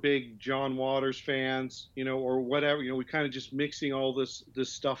they were big John Waters fans, or whatever. We kind of just mixing all this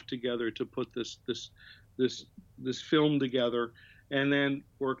stuff together to put this film together, and then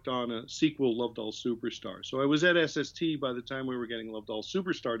worked on a sequel, Love Doll Superstar. So I was at SST by the time we were getting Love Doll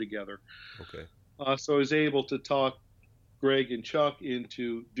Superstar together. Okay. So I was able to talk Greg and Chuck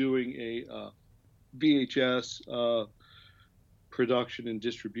into doing a VHS production and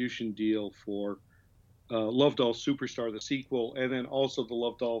distribution deal for Love Doll Superstar, the sequel, and then also the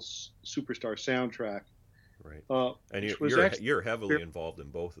Love Doll Superstar soundtrack. Right. And you're heavily involved in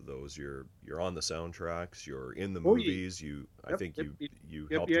both of those. You're on the soundtracks. You're in the movies. I think you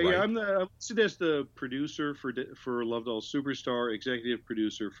helped write. I'm listed as the producer for Love Doll Superstar, executive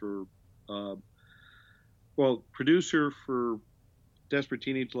producer for producer for Desperate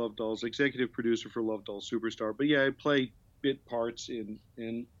Teenage Love Dolls, executive producer for Love Doll Superstar. But I played bit parts in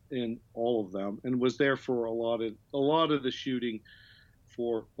all of them, and was there for a lot of the shooting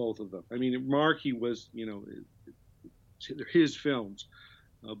for both of them. I mean, Markey was, his films,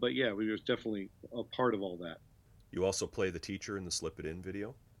 but we was definitely a part of all that. You also play the teacher in the Slip It In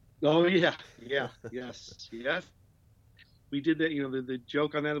video. Oh yes. We did that. The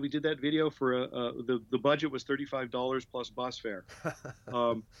joke on that, we did that video for the budget was $35 plus bus fare.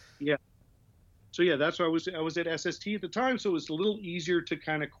 So that's why I was at SST at the time, so it was a little easier to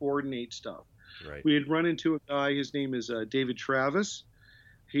kind of coordinate stuff. Right. We had run into a guy. His name is David Travis.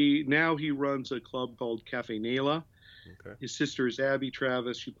 He runs a club called Cafe Nayla. Okay. His sister is Abby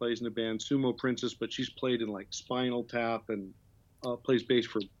Travis. She plays in the band Sumo Princess, but she's played in like Spinal Tap and plays bass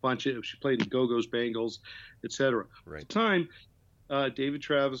for a bunch of. She played in Go-Go's Bangles, etc. Right. At the time, David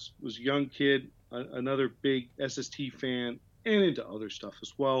Travis was a young kid, another big SST fan, and into other stuff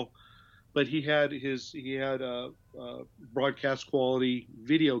as well. But he had a broadcast quality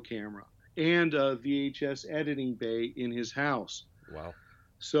video camera and a VHS editing bay in his house. Wow.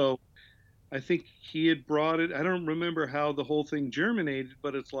 So I think he had brought it. I don't remember how the whole thing germinated,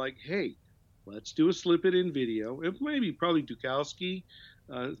 but it's like, hey, let's do a Slip It In video. It probably Dukowski,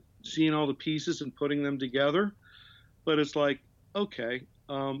 seeing all the pieces and putting them together. But it's like, okay,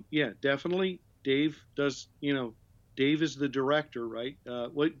 definitely. Dave does, Dave is the director, right?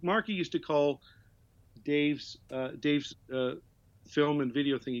 What Markey used to call Dave's film and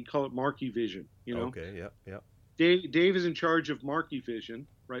video thing. He'd call it Marquee Vision. Okay, yeah, yeah. Dave is in charge of Marquee Vision,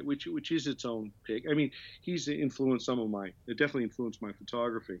 right? Which is its own pig. I mean, he's influenced it definitely influenced my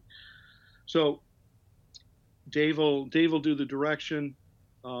photography. So Dave will do the direction.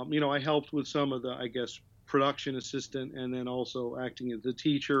 I helped with some of the, I guess, production assistant, and then also acting as the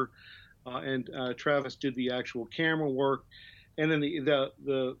teacher. And Travis did the actual camera work, and then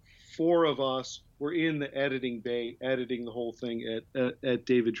the four of us were in the editing bay, editing the whole thing at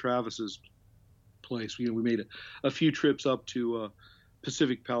David Travis's place. We made a few trips up to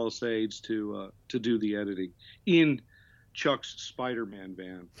Pacific Palisades to do the editing in Chuck's Spider-Man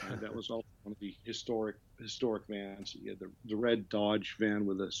van. That was also one of the historic vans. You had the red Dodge van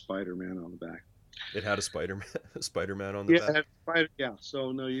with a Spider-Man on the back. It had a Spider-Man on the back? Yeah.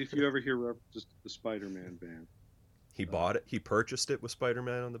 So, no, if you ever hear references to the Spider-Man van. He bought it? He purchased it with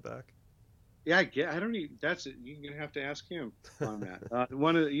Spider-Man on the back? Yeah, I don't even, that's it. You're going to have to ask him on that.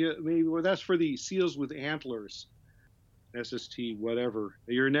 That's for the Seals with Antlers. SST, whatever.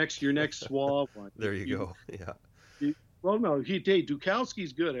 Your next Suave one. There you go. Yeah. Well, no,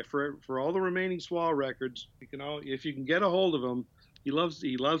 Dukowski's good for all the remaining SWA records. If you can get a hold of him, he loves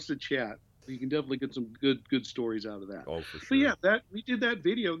to chat. You can definitely get some good stories out of that. Oh, for sure. But yeah, we did that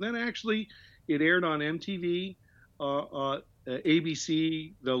video. Then actually, it aired on MTV.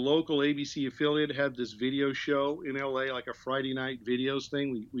 ABC, the local ABC affiliate, had this video show in LA, like a Friday night videos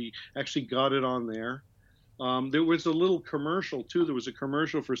thing. We actually got it on there. There was a little commercial too. There was a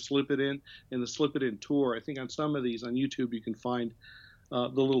commercial for Slip It In and the Slip It In tour. I think on some of these on YouTube you can find the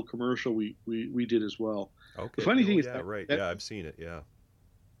little commercial we did as well. Okay. The funny thing is right. Yeah, I've seen it. Yeah.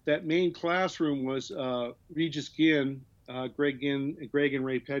 That main classroom was Regis Ginn, Greg and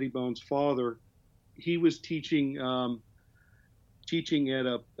Ray Pettibone's father. He was teaching at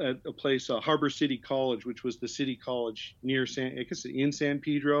a place, Harbor City College, which was the city college near in San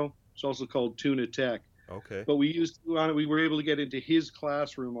Pedro. It's also called Tuna Tech. Okay. But we were able to get into his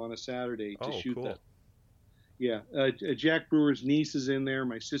classroom on a Saturday to shoot cool. that. Yeah, Jack Brewer's niece is in there.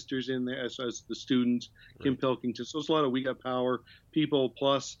 My sister's in there as the students. Right. Kim Pilkington. So it's a lot of We Got Power people,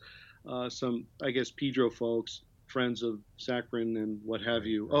 plus some, I guess, Pedro folks, friends of Saccharin and what have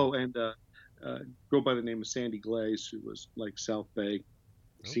you. Right. Oh, and a girl by the name of Sandy Glaze, who was like South Bay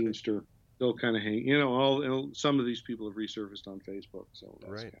scenester. They'll kind of hang. Some of these people have resurfaced on Facebook, so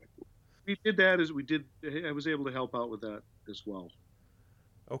that's kind of cool. We did that I was able to help out with that as well.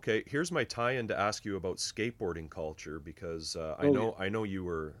 Okay, here's my tie-in to ask you about skateboarding culture, because I know you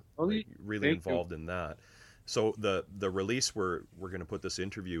were really involved in that. So the release we're going to put this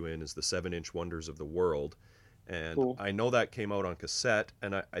interview in is the 7-inch Wonders of the World, and cool. I know that came out on cassette,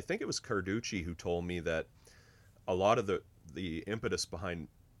 and I think it was Carducci who told me that a lot of the impetus behind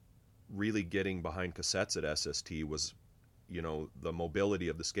really getting behind cassettes at SST was, the mobility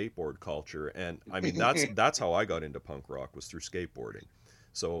of the skateboard culture. And I mean, that's how I got into punk rock, was through skateboarding.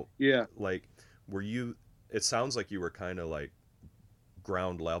 So yeah, like, it sounds like you were kind of like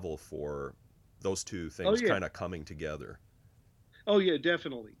ground level for those two things kind of coming together. Oh yeah,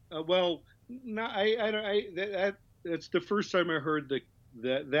 definitely. Well, no, that's the first time I heard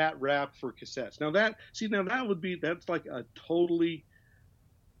that rap for cassettes. Now that's like a totally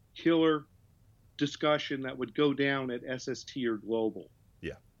killer discussion that would go down at SST or Global.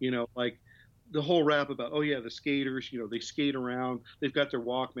 Yeah. Like the whole rap about, the skaters, they skate around, they've got their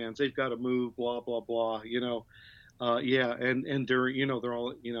Walkmans, they've got to move, blah, blah, blah, and they're, they're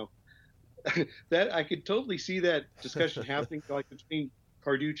all, that I could totally see that discussion happening like between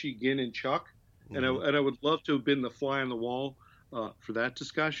Carducci, Ginn, and Chuck. Mm-hmm. And I would love to have been the fly on the wall for that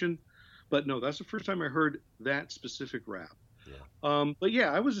discussion. But no, that's the first time I heard that specific rap. Yeah. But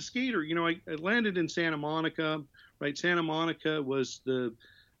yeah, I was a skater. I landed in Santa Monica, right? Santa Monica was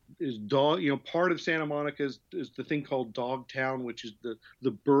part of Santa Monica is the thing called Dogtown, which is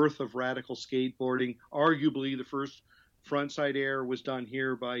the birth of radical skateboarding. Arguably, the first frontside air was done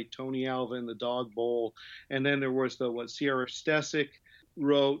here by Tony Alva and the Dog Bowl. And then there was Sierra Stesic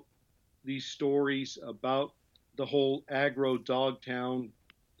wrote these stories about the whole aggro Dogtown,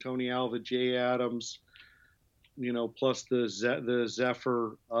 Tony Alva, Jay Adams, plus the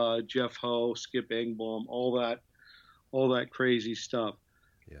Zephyr, Jeff Ho, Skip Engblom, all that crazy stuff.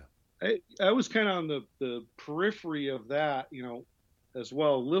 Yeah. I was kind of on the periphery of that, as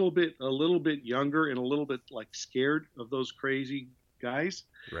well, a little bit younger and a little bit like scared of those crazy guys.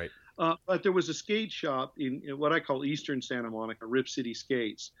 Right. But there was a skate shop in what I call Eastern Santa Monica, Rip City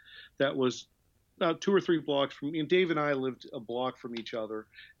Skates, that was about 2 or 3 blocks from me. And Dave and I lived a block from each other.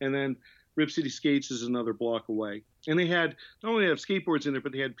 And then Rip City Skates is another block away. And they had not only have skateboards in there,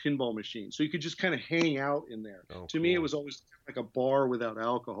 but they had pinball machines. So you could just kind of hang out in there. To me, it was always like a bar without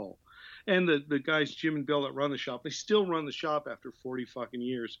alcohol. And the guys, Jim and Bill, that run the shop, they still run the shop after 40 fucking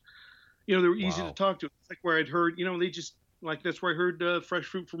years. They were easy to talk to. It's like where I'd heard, they just, like, that's where I heard fresh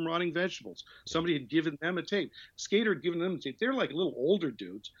fruit from rotting vegetables. Somebody had given them a tape. Skater had given them a tape. They're like little older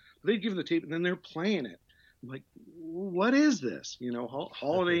dudes. But they'd given the tape, and then they're playing it. I'm like, what is this?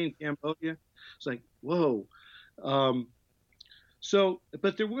 Holiday in Cambodia. It's like, whoa. But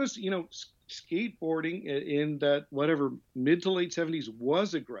there was, skateboarding in that whatever mid to late 70s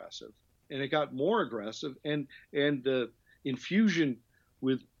was aggressive, and it got more aggressive, and the infusion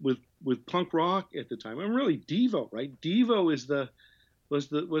with punk rock at the time. And really Devo, right? Devo was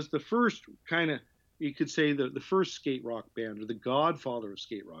the first kind of, you could say, the first skate rock band, or the godfather of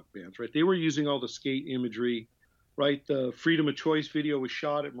skate rock bands, right? They were using all the skate imagery, right? The Freedom of Choice video was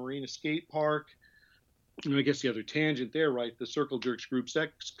shot at Marina Skate Park. And I guess the other tangent there, right? The Circle Jerks Group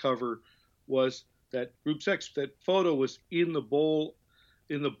Sex cover was that Group Sex, that photo was in the bowl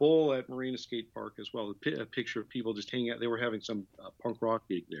at Marina Skate Park as well. A picture of people just hanging out. They were having some punk rock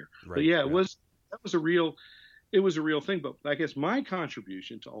gig there. Right, but yeah, it was a real thing. But I guess my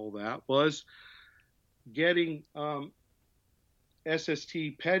contribution to all that was getting SST,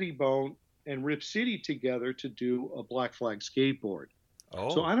 Pettibone, and Rip City together to do a Black Flag skateboard.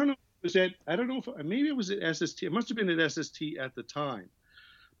 Oh. So I don't know. Maybe it was at SST. It must have been at SST at the time,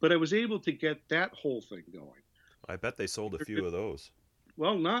 but I was able to get that whole thing going. I bet they sold a few of those.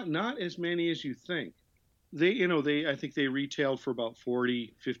 Well, not as many as you think. I think they retailed for about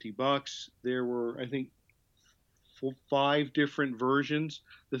 $40-50. There were, I think, 5 different versions.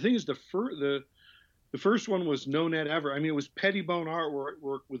 The thing is, the first one was No Net Ever. I mean, it was Pettibone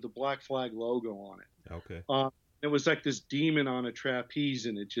artwork with the Black Flag logo on it. Okay. It was like this demon on a trapeze,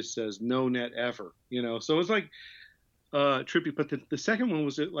 and it just says No Net Ever. So it was like trippy. But the second one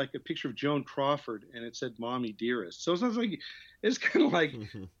was like a picture of Joan Crawford, and it said "Mommy Dearest." So it's kind of like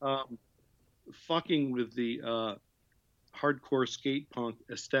fucking with the hardcore skate punk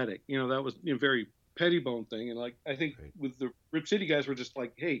aesthetic. That was very Pettibone thing, and like I think with the Rip City guys were just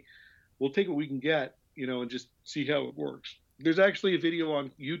like, hey, we'll take what we can get, and just see how it works. There's actually a video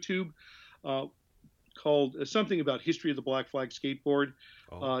on YouTube called something about history of the Black Flag skateboard.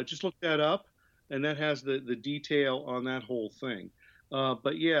 Just look that up, and that has the detail on that whole thing.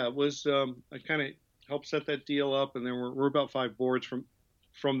 But yeah, it was I kind of helped set that deal up, and then we're about 5 boards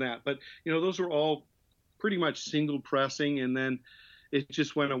from that. But those were all pretty much single pressing, and then it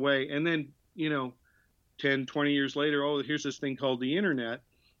just went away. And then 10, 20 years later, here's this thing called the internet,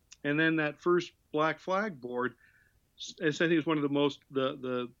 and then that first Black Flag board, I think it was one of the most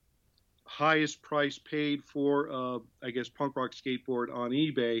the highest price paid for I guess punk rock skateboard on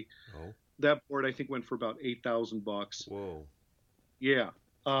eBay. Oh. That board I think went for about $8,000. Whoa. Yeah.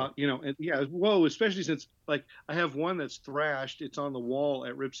 And yeah, whoa, especially since like I have one that's thrashed. It's on the wall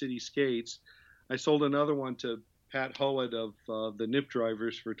at Rip City Skates. I sold another one to Pat Hullett of the Nip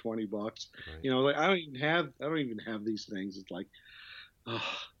Drivers for $20. Right. Like I don't even have these things. It's like,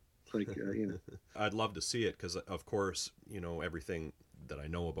 I'd love to see it because of course, everything that I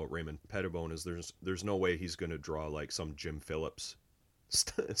know about Raymond Pettibone is there's no way he's going to draw like some Jim Phillips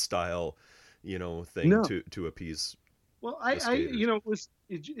style, thing to appease. Well, it was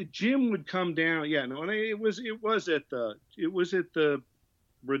Jim would come down, and it was at the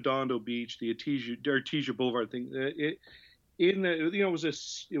Redondo Beach, the Artesia Boulevard thing. It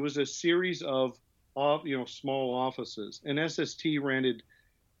was a series of small offices, and SST rented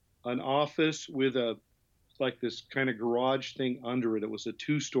an office with like this kind of garage thing under it. It was a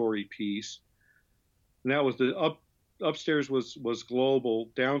 2-story piece, and that was upstairs was Global,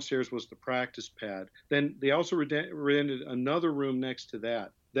 downstairs was the practice pad. Then they also rented another room next to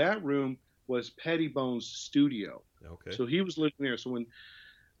that. That room was Pettibone's studio. Okay. So he was living there. So when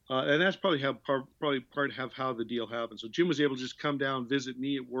and that's probably part of how the deal happened. So Jim was able to just come down, visit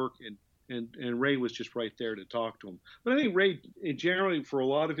me at work, and Ray was just right there to talk to him. But I think Ray generally for a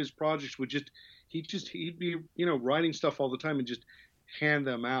lot of his projects he'd be writing stuff all the time and just hand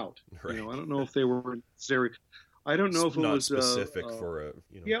them out. Right. I don't know if they were necessary. I don't know if it was specific for a.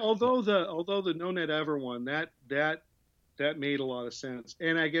 Yeah, although the No Net Ever one that made a lot of sense,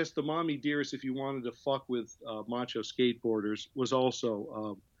 and I guess the Mommy Dearest, if you wanted to fuck with macho skateboarders, was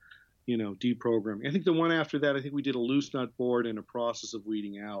also deprogramming. I think the one after that, I think we did a loose nut board and a process of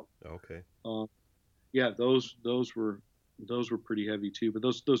weeding out. Okay. Yeah, those were pretty heavy too, but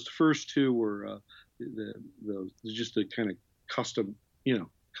those first 2 were just the kind of custom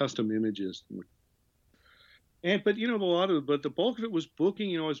images. but a lot of it, but the bulk of it was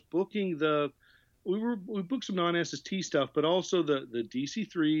booking. I was booking we booked some non-SST stuff, but also the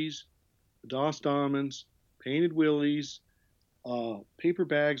DC3s, the DOS Diamonds, Painted Willies, paper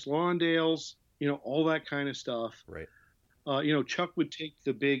bags, Lawndales, all that kind of stuff. Right. Chuck would take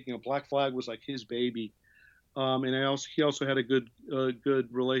the big, Black Flag was like his baby. And he also had a good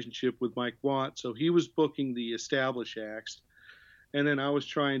relationship with Mike Watt, so he was booking the established acts, and then I was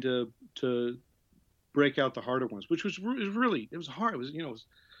trying to break out the harder ones, which was really, it was hard. It was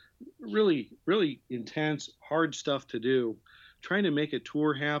really really intense, hard stuff to do, trying to make a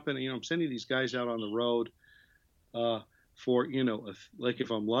tour happen. I'm sending these guys out on the road for like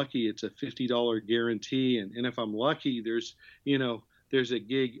if I'm lucky, it's a $50 guarantee, and if I'm lucky, there's a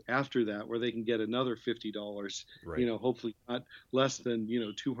gig after that where they can get another $50, right. Hopefully not less than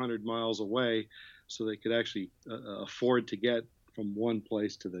 200 miles away, so they could actually afford to get from one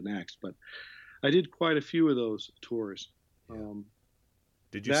place to the next. But I did quite a few of those tours. Yeah.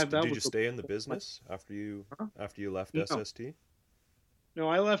 Did you stay in the business after you left SST? No,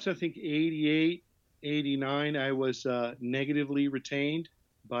 I left, I think, 88, 89. I was negatively retained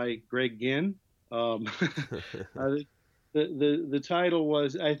by Greg Ginn. The title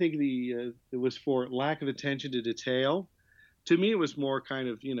was, I think it was for lack of attention to detail. To me, it was more kind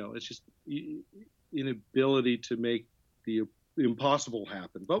of, it's just inability to make the impossible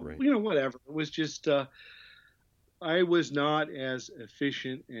happen. But, right. Whatever. It was just, I was not as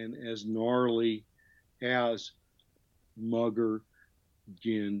efficient and as gnarly as Mugger,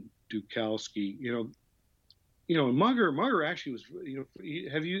 Ginn, Dukowski. Mugger actually was,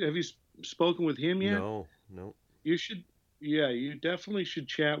 have you spoken with him yet? No. You should. Yeah, you definitely should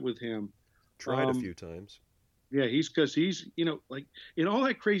chat with him. Tried a few times. Yeah, he's like in all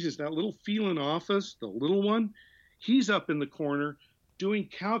that craziness, that little Phelan office, the little one, he's up in the corner doing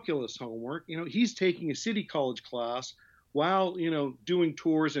calculus homework. He's taking a city college class while, doing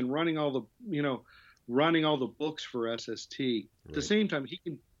tours and running all the books for SST. Right. At the same time, he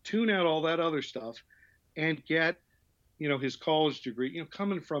can tune out all that other stuff and get, his college degree,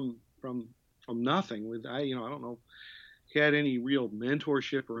 coming from nothing with, I don't know, he had any real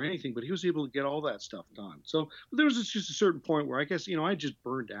mentorship or anything, but he was able to get all that stuff done. So there was just a certain point where I guess, I just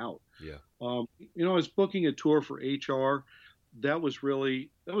burned out. Yeah. I was booking a tour for HR. That was really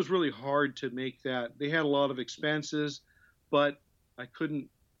hard to make that. They had a lot of expenses, but I couldn't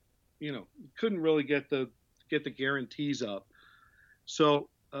really get the guarantees up. So,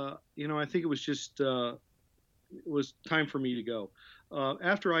 I think it was just, it was time for me to go.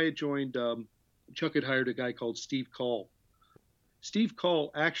 After I had joined, Chuck had hired a guy called Steve Call. Steve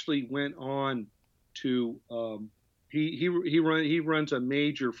Call actually went on to he runs a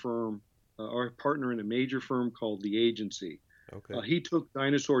major firm, or a partner in a major firm called The Agency. Okay. He took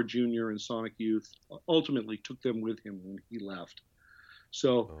Dinosaur Jr. and Sonic Youth, ultimately took them with him when he left.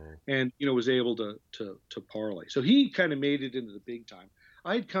 So, and was able to parlay. So he kind of made it into the big time.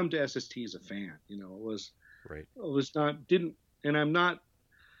 I had come to SST as a fan. It was right. It was not didn't, and I'm not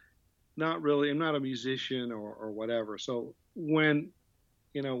really. I'm not a musician or whatever. So when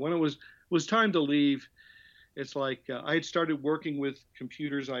it was time to leave, it's like I had started working with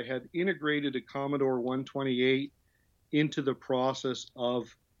computers. I had integrated a Commodore 128 into the process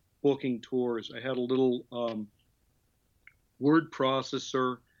of booking tours. I had a little word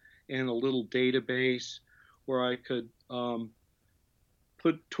processor and a little database where I could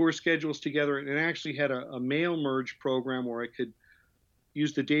put tour schedules together, and actually had a mail merge program where I could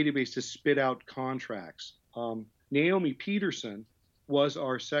use the database to spit out contracts. Naomi Peterson was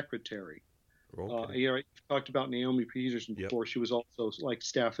our secretary. Okay. I talked about Naomi Peterson before. Yep. She was also like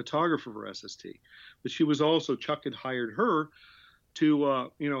staff photographer for SST, but she was also, Chuck had hired her to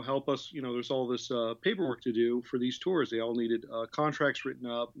help us. There's all this paperwork to do for these tours. They all needed contracts written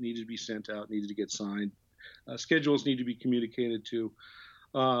up, needed to be sent out, needed to get signed. Schedules need to be communicated to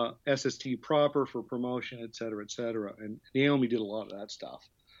SST proper for promotion, et cetera, et cetera. And Naomi did a lot of that stuff.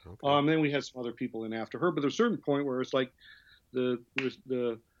 Okay. Then we had some other people in after her, but there's a certain point where it's like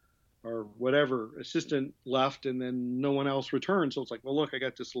or whatever assistant left, and then no one else returned. So it's like, well, look, I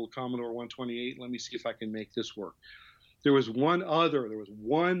got this little Commodore 128. Let me see if I can make this work. There was one other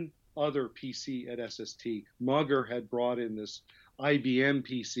PC at SST. Mugger had brought in this IBM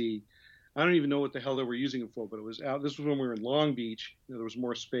PC. I don't even know what the hell they were using it for, but it was out. This was when we were in Long Beach. There was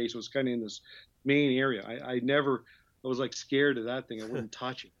more space. It was kind of in this main area. I was like scared of that thing. I wouldn't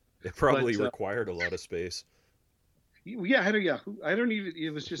touch it. It probably required a lot of space. Yeah. I don't even. It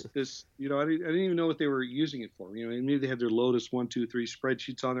was just this. I didn't even know what they were using it for. Maybe they had their Lotus 1, 2, 3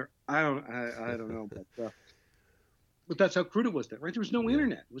 spreadsheets on there. I don't know. But that's how crude it was then, right? There was no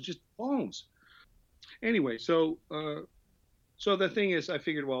internet. It was just phones. Anyway, so the thing is, I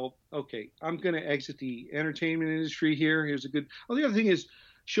figured, well, okay, I'm going to exit the entertainment industry here. Here's a good. Oh, the other thing is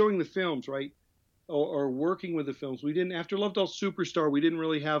showing the films, right? Or working with the films. We didn't, after Love Doll Superstar, we didn't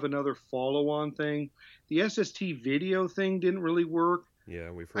really have another follow-on thing. The SST video thing didn't really work. Yeah,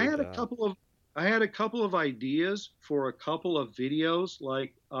 we've I heard had a that. couple of ideas for a couple of videos.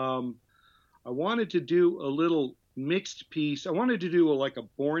 Like, I wanted to do a little mixed piece. I wanted to do like a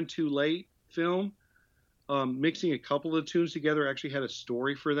Born Too Late film, mixing a couple of tunes together. I actually had a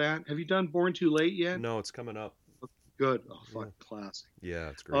story for that. Have you done Born Too Late yet? No, it's coming up. Good. Oh, fuck, Yeah. classic. Yeah,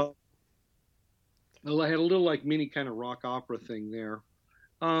 it's great. Well, I had a little like mini kind of rock opera thing there.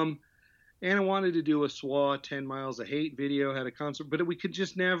 And I wanted to do a SWA 10 Miles of Hate video, had a concert, but we could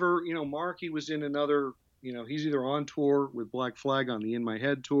just never, Marky was in another, he's either on tour with Black Flag on the In My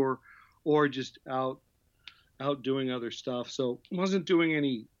Head tour or just out doing other stuff. So wasn't doing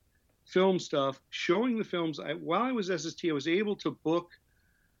any film stuff. Showing the films, while I was SST, I was able to book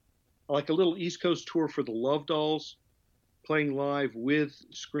like a little East Coast tour for the Love Dolls, playing live with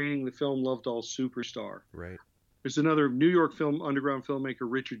screening the film Love Dolls Superstar. Right. There's another New York underground filmmaker,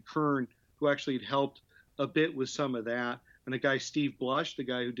 Richard Kern, who actually had helped a bit with some of that. And a guy, Steve Blush, the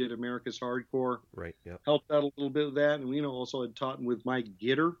guy who did America's Hardcore, Right. Yeah. helped out a little bit with that. And we also had taught with Mike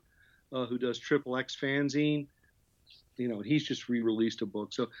Gitter, who does Triple X Fanzine. He's just re-released a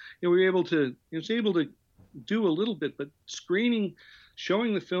book. So we were able to do a little bit, but showing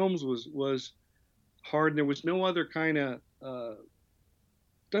the films was hard. And there was no other kind of I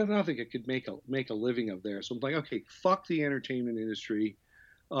don't think I could make a living of there. So I'm like, okay, fuck the entertainment industry.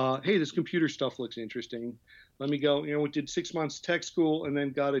 Hey, this computer stuff looks interesting. Let me go. We did 6 months tech school and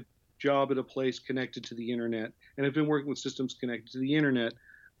then got a job at a place connected to the internet. And I've been working with systems connected to the internet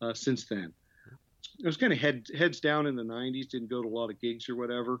since then. I was kind of heads down in the 90s, didn't go to a lot of gigs or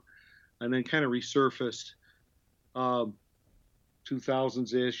whatever, and then kind of resurfaced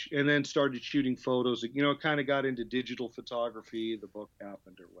 2000s-ish, and then started shooting photos. Kind of got into digital photography. The book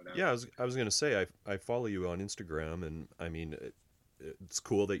happened or whatever. Yeah, I was going to say I follow you on Instagram, and I mean it's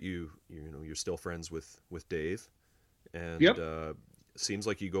cool that you're still friends with Dave, and Yep. Seems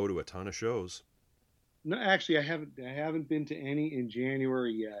like you go to a ton of shows. No, actually, I haven't been to any in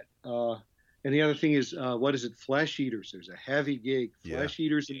January yet. And the other thing is, what is it? Flesh Eaters. There's a heavy gig. Flesh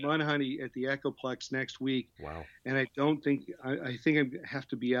Eaters in Munhoney at the Echoplex next week. Wow. And I think I have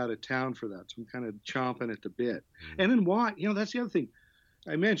to be out of town for that. So I'm kind of chomping at the bit. And then what? That's the other thing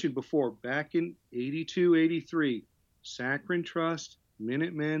I mentioned before. Back in 82, 83, Saccharin Trust,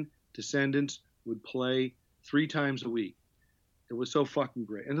 Minutemen, Descendants would play 3 times a week. It was so fucking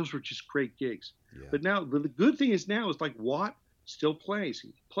great. And those were just great gigs. Yeah. But now, the good thing is like Watt still plays.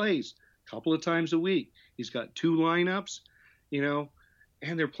 He plays a couple of times a week. He's got 2 lineups,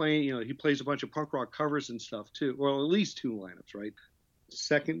 and they're playing, he plays a bunch of punk rock covers and stuff too. Well, at least 2 lineups, right?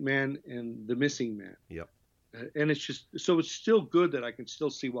 Second Man and The Missing Man. Yep. And it's just, so it's still good that I can still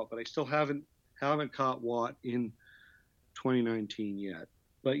see Watt, but I still haven't caught Watt in 2019 yet.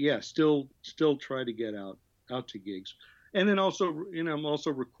 But yeah, still try to get out to gigs. And then also, I'm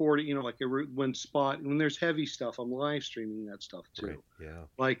also recording, like when there's heavy stuff, I'm live streaming that stuff too. Right. Yeah.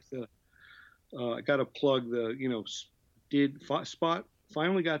 Like I got to plug Spot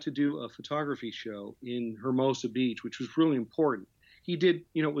finally got to do a photography show in Hermosa Beach, which was really important. He did,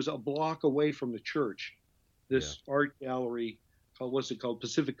 it was a block away from the church, this art gallery what's it called?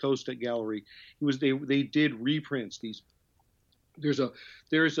 Pacific Coast Gallery. They did reprints. There's a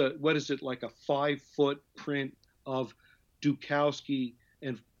what is it, like a 5-foot print of Dukowski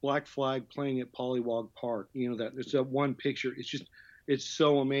and Black Flag playing at Pollywog Park. That it's that one picture. It's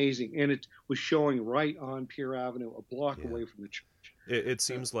so amazing, and it was showing right on Pier Avenue, a block away from the church. It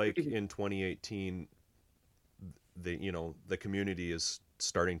seems like in 2018, the community is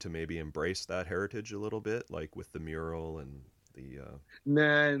starting to maybe embrace that heritage a little bit, like with the mural and the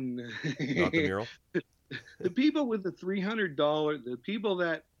not the mural. The people with the $300, the people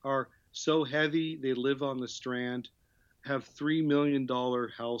that are so heavy they live on the Strand, have $3 million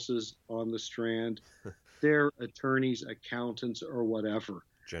houses on the Strand. They're attorneys, accountants, or whatever.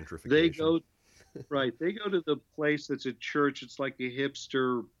 Gentrification. They go to the place that's a church. It's like a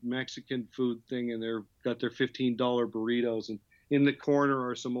hipster Mexican food thing, and they've got their $15 burritos, and in the corner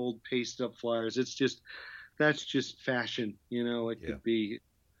are some old pasted up flyers. That's just fashion, It could be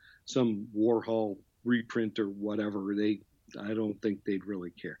some Warhol reprint or whatever. I don't think they'd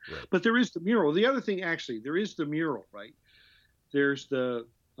really care. Right. But there is the mural. The other thing, actually, there is the mural, right? There's the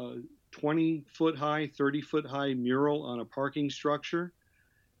 20-foot high, 30-foot high mural on a parking structure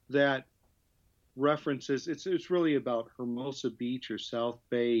that references, it's really about Hermosa Beach or South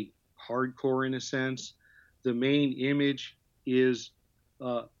Bay hardcore in a sense. The main image is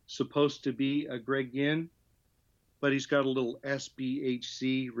supposed to be a Greg Ginn, but he's got a little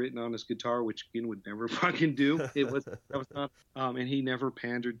SBHC written on his guitar, which Ginn would never fucking do. That was not, and he never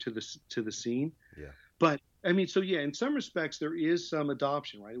pandered to the scene. Yeah. But I mean, so yeah, in some respects there is some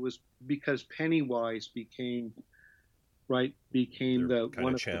adoption, right? It was because Pennywise became They're the kind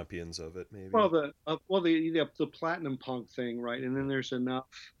one of champions of it, maybe. well the platinum punk thing, right? And then there's enough,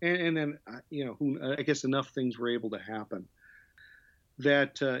 and then I guess enough things were able to happen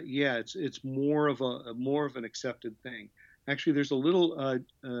that it's more of an accepted thing. Actually, there's a little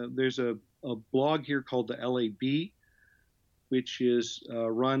there's a blog here called the LA Beat, which is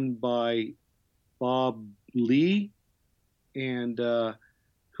run by Bob Lee, and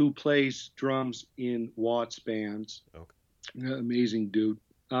who plays drums in Watts bands. Okay. Amazing dude.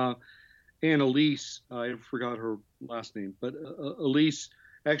 And Elise, I forgot her last name, but Elise,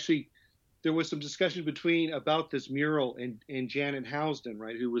 actually, there was some discussion about this mural, and Janet Housden,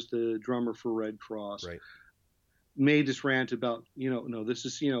 right, who was the drummer for Red Cross, right, made this rant about, no, this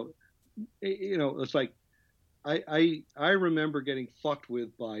is, it's like, I remember getting fucked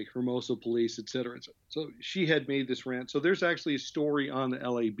with by Hermosa police, et cetera. So she had made this rant. So there's actually a story on the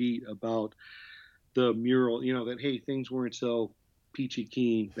LA Beat about the mural, that, hey, things weren't so peachy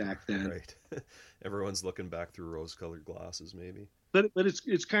keen back then. Right. Everyone's looking back through rose-colored glasses, maybe. But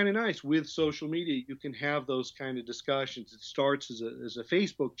it's kind of nice with social media. You can have those kind of discussions. It starts as a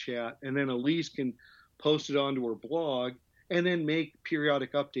Facebook chat, and then Elise can post it onto her blog, and then make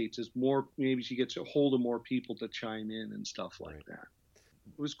periodic updates as maybe she gets a hold of more people to chime in and stuff like that.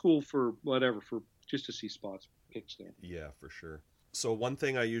 It was cool for just to see spots pics there. Yeah, for sure. So one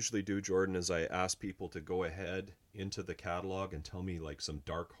thing I usually do, Jordan, is I ask people to go ahead into the catalog and tell me like some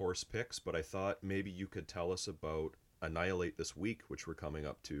dark horse picks, but I thought maybe you could tell us about Annihilate This Week, which we're coming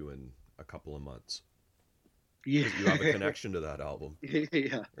up to in a couple of months. Yeah. You have a connection to that album.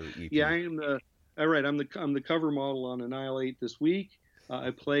 Yeah. Or EP. Yeah, I am all right. I'm the cover model on Annihilate This Week.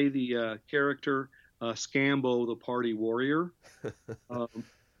 I play the character Scambo, the party warrior,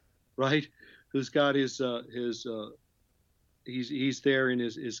 right? Who's got his he's there in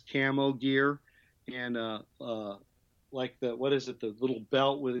his camo gear, and like the little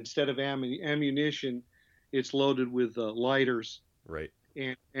belt with, instead of ammunition, it's loaded with lighters, right?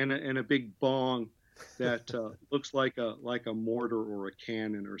 And a big bong that looks like a mortar or a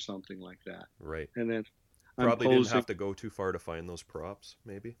cannon or something like that. Right. And then probably didn't have to go too far to find those props,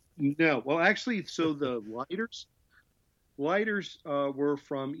 maybe. No, well, actually, so the lighters were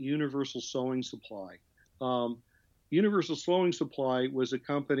from Universal Sewing Supply. Universal Sewing Supply was a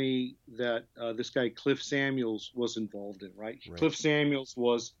company that this guy Cliff Samuels was involved in, right? Cliff Samuels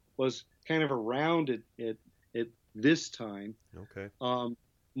was kind of around at this time. Okay.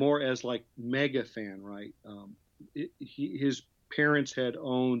 More as like mega fan, right? His parents had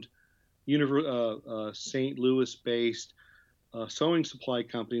owned St. Louis-based sewing supply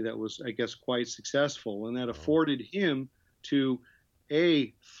company that was, I guess, quite successful, and that afforded him to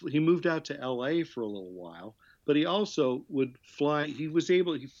he moved out to LA for a little while, but he also would fly. He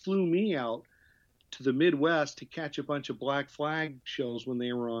flew me out to the Midwest to catch a bunch of Black Flag shows when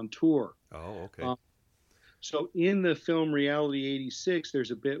they were on tour. Oh, okay. So in the film Reality 86, there's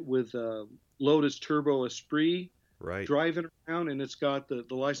a bit with Lotus Turbo Esprit driving around, and it's got the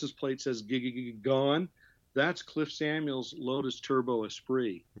license plate says Gone. That's Cliff Samuels' Lotus Turbo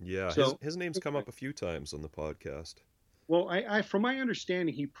Esprit. Yeah, so, his name's come up a few times on the podcast. Well, I from my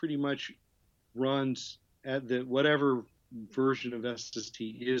understanding, he pretty much runs at the whatever version of SST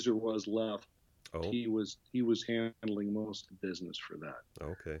is or was left. Oh. He was handling most of the business for that.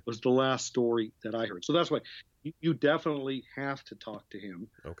 Okay. Was the last story that I heard. So that's why you definitely have to talk to him.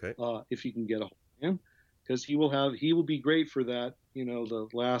 Okay. If you can get a hold of him, because he will be great for that. The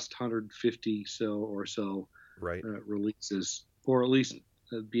last 150 or so releases, or at least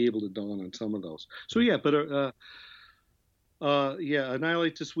be able to dawn on some of those. So yeah, but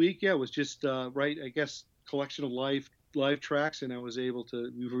Annihilate This Week, was just I guess collection of live tracks, and I was able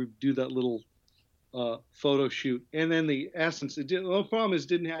to do that little photo shoot, and then the essence. The problem is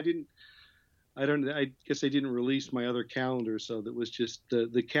I guess I didn't release my other calendar, so that was just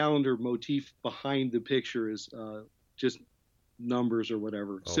the calendar motif behind the picture is just numbers or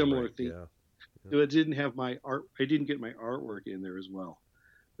whatever, similar thing. Yeah. It didn't have my art. I didn't get my artwork in there as well.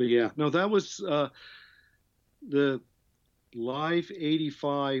 But yeah, no, that was the Live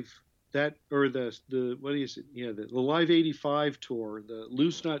 85. The Live 85 tour, the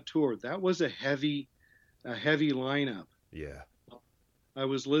Loose Nut tour, that was a heavy lineup. Yeah. I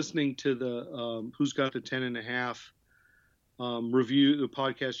was listening to the Who's Got the 10.5 review the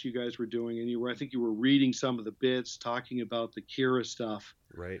podcast you guys were doing, and I think you were reading some of the bits talking about the Kira stuff.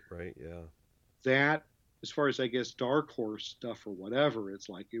 Right, yeah. That, as far as I guess Dark Horse stuff or whatever, it's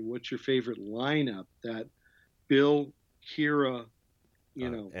like, what's your favorite lineup? That Bill, Kira,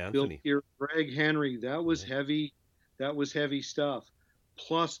 Bill, Anthony. Kira, Greg Henry, that was heavy. That was heavy stuff.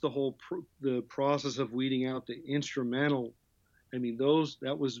 Plus the whole the process of weeding out the instrumental. I mean,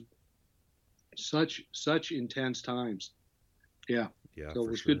 that was such intense times. Yeah. So it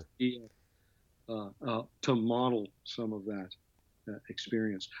was good to be to model some of that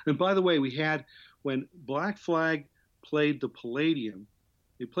experience. And by the way, we had, when Black Flag played the Palladium,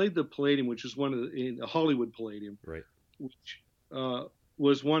 they played the Palladium, which is one of in the Hollywood Palladium, right? Which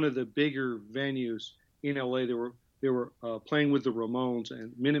was one of the bigger venues in LA. They were playing with the Ramones,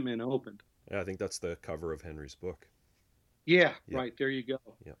 and Minutemen opened. Yeah, I think that's the cover of Henry's book. Yeah. Right. There you go.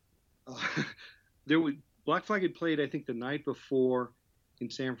 Yeah. Black Flag had played, I think, the night before in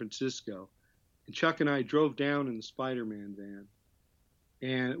San Francisco, and Chuck and I drove down in the Spider-Man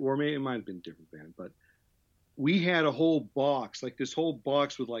van, or maybe it might have been a different van, but we had a whole box, like this whole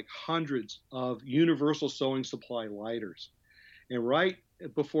box with like hundreds of Universal Sewing Supply lighters. And right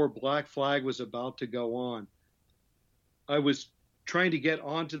before Black Flag was about to go on, I was trying to get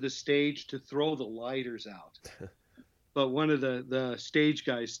onto the stage to throw the lighters out. But one of the stage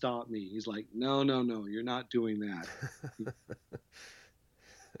guys stopped me. He's like, no, you're not doing that.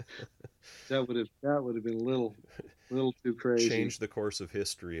 That would have been a little too crazy. Changed the course of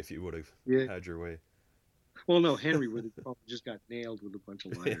history if you would have had your way. Well, no, Henry would have probably just got nailed with a bunch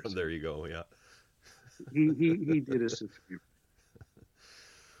of lighters. Yeah, there you go. Yeah. He did us a favor.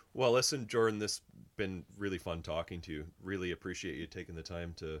 Well, listen, Jordan, this has been really fun talking to you. Really appreciate you taking the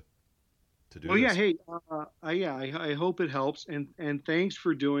time to do this. Well, yeah, hey, I hope it helps, and thanks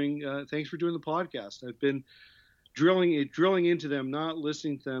for doing the podcast. I've been drilling into them, not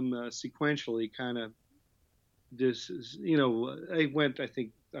listening to them sequentially. Kind of this,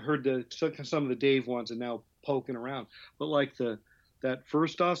 I heard some of the Dave ones, and now poking around. But like that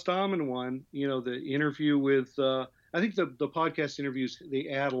first Ostaman one, the interview with. I think the podcast interviews, they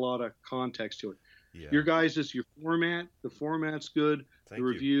add a lot of context to it. Yeah. Your guys, your format. The format's good. Thank the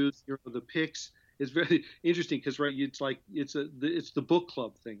reviews, the picks. It's very interesting because it's like it's the book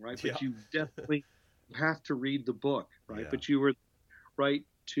club thing, right? Yeah. But you definitely have to read the book, right? Yeah. But you were right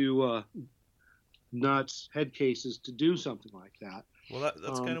to nuts head cases to do something like that. Well,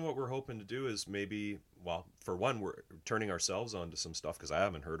 that's kind of what we're hoping to do is maybe, well, for one, we're turning ourselves on to some stuff because I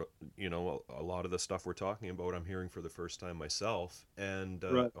haven't heard, a lot of the stuff we're talking about, I'm hearing for the first time myself. And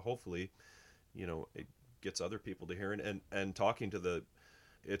hopefully, it gets other people to hear it. And talking to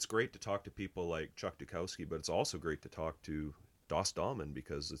it's great to talk to people like Chuck Dukowski, but it's also great to talk to Das Dahmen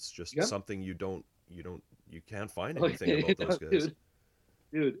because it's just something you can't find anything about those guys.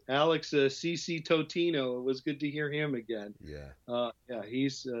 Dude, Alex CC Totino. It was good to hear him again. Yeah.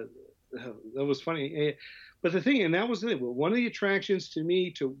 He's that was funny. But the thing, and that was it. One of the attractions to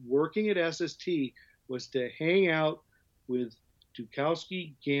me to working at SST was to hang out with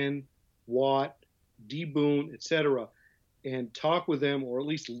Dukowski, Ginn, Watt, D. Boone, etc., and talk with them, or at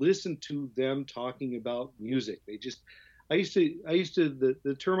least listen to them talking about music. I used to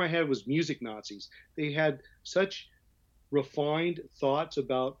the term I had was music Nazis. They had such refined thoughts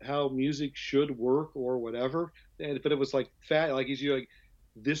about how music should work or whatever, but it was like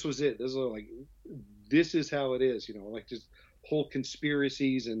this was it. This is how it is, like just whole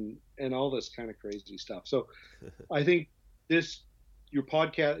conspiracies and all this kind of crazy stuff. So I think your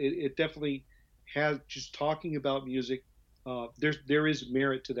podcast, it definitely has just talking about music. There is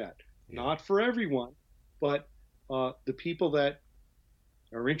merit to that. Yeah. Not for everyone, but the people that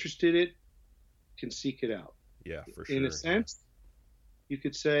are interested in it can seek it out. Yeah, for sure. In a sense, you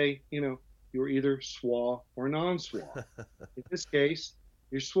could say, you're either SWA or non-SWA. In this case,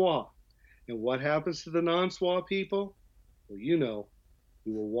 you're SWA. And what happens to the non-SWA people? Well, you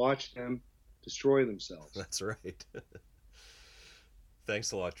will watch them destroy themselves. That's right.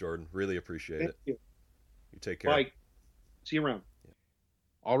 Thanks a lot, Jordan. Really appreciate it. You take care. Bye. See you around. Yeah.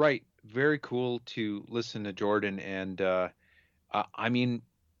 All right. Very cool to listen to Jordan. And I mean,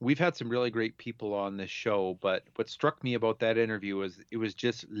 we've had some really great people on this show, but what struck me about that interview was it was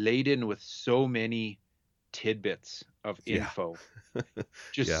just laden with so many tidbits of info.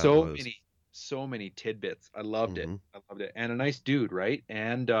 Just so many tidbits. I loved it. And a nice dude, right?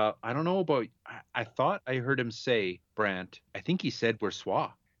 And I don't know about, I thought I heard him say, Brant, I think he said we're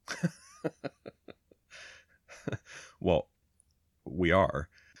SWA. Well, we are.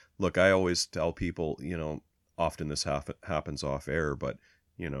 Look, I always tell people, often this happens off air, but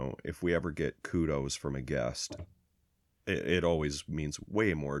if we ever get kudos from a guest, it always means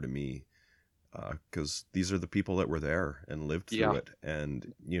way more to me, because these are the people that were there and lived through it.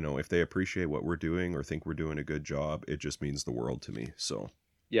 And, if they appreciate what we're doing or think we're doing a good job, it just means the world to me. So.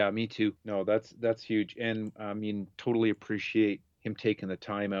 Yeah, me too. No, that's huge. And I mean, totally appreciate him taking the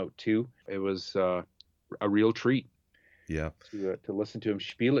time out too. It was a real treat. Yeah. To listen to him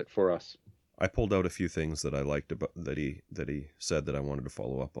spiel it for us. I pulled out a few things that I liked about that he said that I wanted to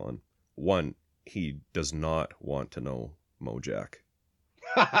follow up on. One, he does not want to know Mojack.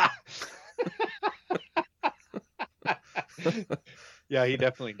 Yeah, he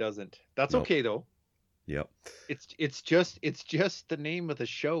definitely doesn't. That's Nope. okay though. Yep. It's just the name of the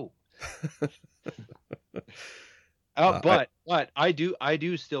show. But I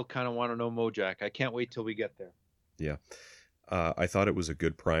do still kind of want to know Mojack. I can't wait till we get there. Yeah. I thought it was a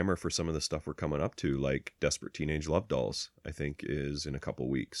good primer for some of the stuff we're coming up to, like Desperate Teenage Love Dolls, I think is in a couple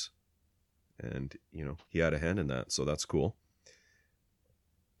weeks. And, he had a hand in that, so that's cool.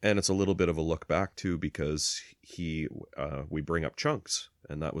 And it's a little bit of a look back too, because we bring up Chunks,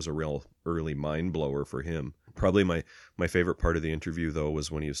 and that was a real early mind blower for him. Probably my favorite part of the interview though was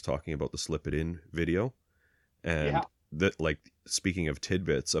when he was talking about the Slip It In video, and that, like, speaking of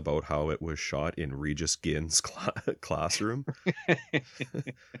tidbits about how it was shot in Regis Ginn's classroom.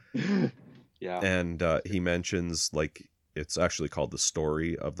 Yeah. And he mentions, like, it's actually called The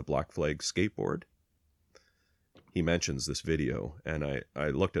Story of the Black Flag Skateboard. He mentions this video, and I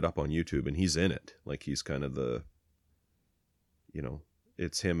looked it up on YouTube, and he's in it. Like, he's kind of the,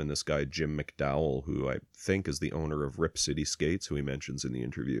 it's him and this guy, Jim McDowell, who I think is the owner of Rip City Skates, who he mentions in the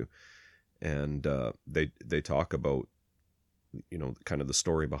interview. And they talk about, kind of the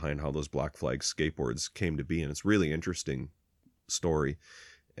story behind how those Black Flag skateboards came to be. And it's really interesting story.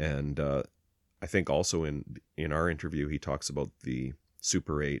 And I think also in our interview, he talks about the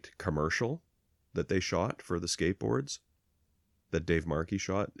Super 8 commercial that they shot for the skateboards that Dave Markey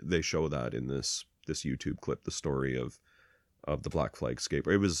shot. They show that in this YouTube clip, the story of the Black Flag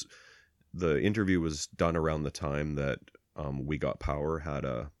skateboard. The interview was done around the time that We Got Power had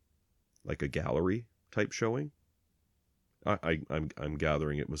a gallery type showing. I'm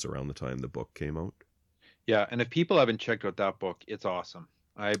gathering it was around the time the book came out. Yeah, and if people haven't checked out that book, it's awesome.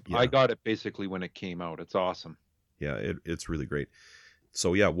 I got it basically when it came out. It's awesome. Yeah, it's really great.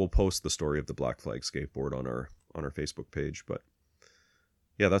 So yeah, we'll post the story of the Black Flag skateboard on our Facebook page. But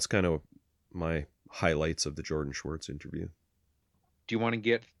yeah, that's kind of my highlights of the Jordan Schwartz interview. Do you want to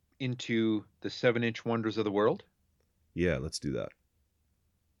get into the 7-inch wonders of the world? Yeah, let's do that.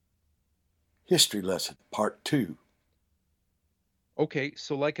 History lesson, part 2. Okay,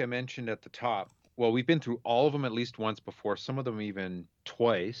 so like I mentioned at the top, well, we've been through all of them at least once before, some of them even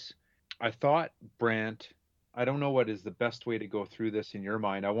twice. I thought, Brant, I don't know what is the best way to go through this in your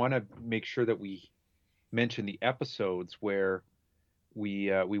mind. I want to make sure that we mention the episodes where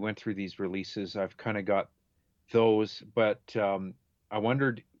we went through these releases. I've kind of got those, but I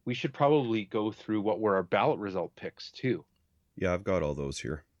wondered, we should probably go through what were our ballot result picks too. Yeah, I've got all those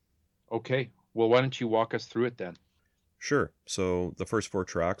here. Okay. Well, why don't you walk us through it then? Sure. So the first 4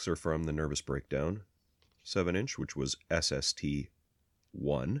 tracks are from the Nervous Breakdown 7-inch, which was SST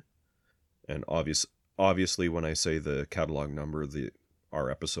 1. And obviously, when I say the catalog number,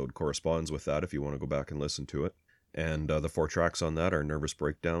 our episode corresponds with that if you want to go back and listen to it. And the 4 tracks on that are Nervous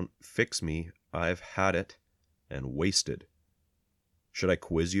Breakdown, Fix Me, I've Had It, and Wasted. Should I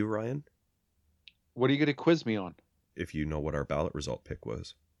quiz you, Ryan? What are you going to quiz me on? If you know what our ballot result pick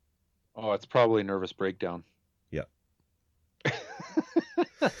was. Oh, it's probably Nervous Breakdown. Yeah.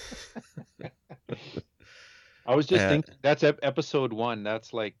 I was just thinking, that's episode 1.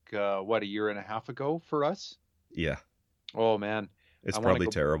 That's like, what, a year and a half ago for us? Yeah. Oh, man. It's probably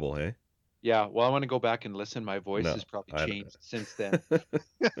terrible, hey? Yeah, well, I want to go back and listen. My voice has probably changed since then.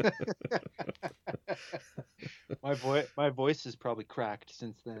 My voice is probably cracked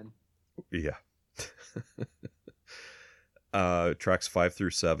since then. Yeah. Tracks 5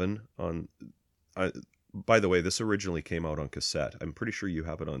 through 7 on... by the way, this originally came out on cassette. I'm pretty sure you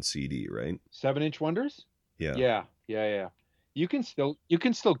have it on CD, right? 7-inch Wonders? Yeah. Yeah. You can still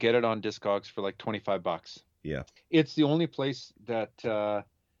get it on Discogs for like $25. Yeah. It's the only place that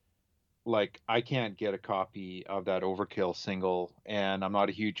I can't get a copy of that Overkill single, and I'm not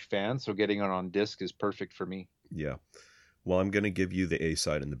a huge fan, so getting it on disc is perfect for me. Yeah. Well, I'm going to give you the A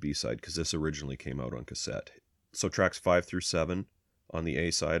side and the B side because this originally came out on cassette. So tracks 5 through 7 on the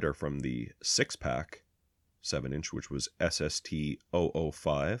A side are from the 6-pack 7-inch, which was SST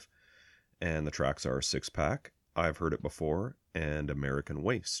 005, and the tracks are 6-pack, I've Heard It Before, and American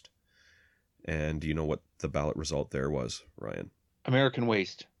Waste. And do you know what the ballot result there was, Ryan? American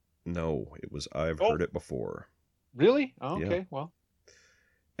Waste. No, it was I've Heard It Before. Really? Oh, Yeah. okay. Well,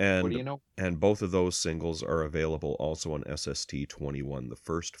 what do And you know? and both of those singles are available also on SST 21 the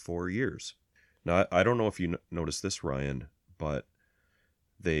first 4 years. Now, I don't know if you noticed this, Ryan, but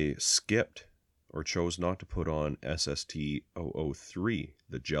they skipped or chose not to put on SST 003,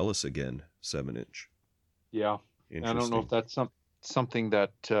 the Jealous Again 7-inch. Yeah. I don't know if Interesting. that's something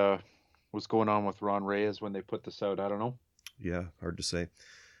that was going on with Ron Reyes when they put this out. I don't know. Yeah, hard to say.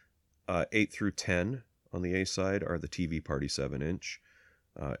 8 through 10 on the A side are the TV Party 7-inch.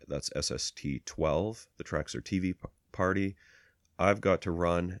 That's SST 12. The tracks are TV Party, I've Got to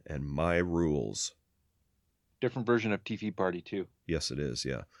Run, and My Rules. Different version of TV Party too. Yes, it is,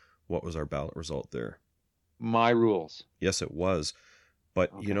 yeah. What was our ballot result there? My Rules. Yes, it was.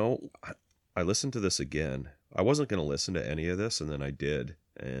 But, Okay. I listened to this again. I wasn't going to listen to any of this, and then I did,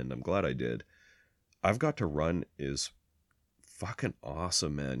 and I'm glad I did. I've Got to Run is fucking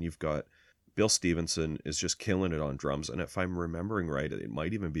awesome, man. You've got Bill Stevenson is just killing it on drums, and if I'm remembering right, it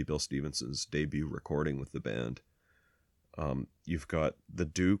might even be Bill Stevenson's debut recording with the band. You've got the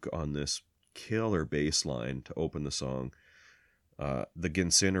Duke on this killer bass line to open the song. The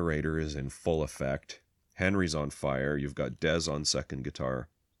Gincinerator is in full effect. Henry's on fire. You've got Dez on second guitar.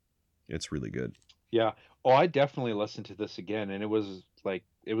 It's really good. Yeah. Oh, I definitely listened to this again, and it was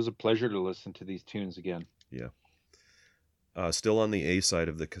a pleasure to listen to these tunes again. Yeah. Still on the A side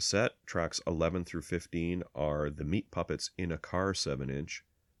of the cassette, tracks 11 through 15 are the Meat Puppets in a Car 7-inch.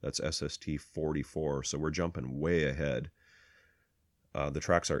 That's SST 44, so we're jumping way ahead. The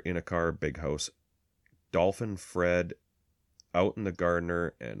tracks are In a Car, Big House, Dolphin Fred, Out in the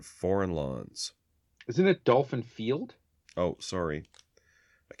Gardener, and Foreign Lawns. Isn't it Dolphin Field? Oh, sorry.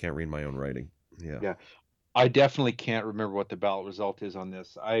 I can't read my own writing. Yeah. Yeah. I definitely can't remember what the ballot result is on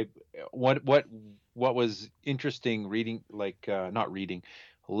this. What was interesting reading, not reading,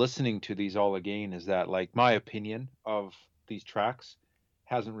 listening to these all again, is that like my opinion of these tracks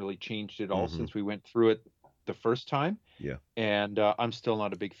hasn't really changed at all Mm-hmm. since we went through it the first time. Yeah. And I'm still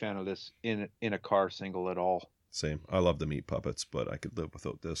not a big fan of this in a car single at all. Same. I love the Meat Puppets, but I could live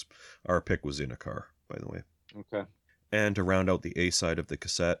without this. Our pick was In a Car, by the way. Okay. And to round out the A side of the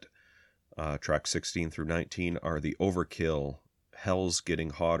cassette, tracks 16 through 19 are the Overkill Hell's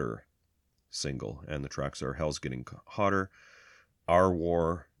Getting Hotter single. And the tracks are Hell's Getting Hotter, Our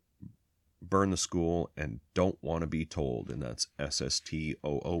War, Burn the School, and Don't Want to Be Told. And that's SST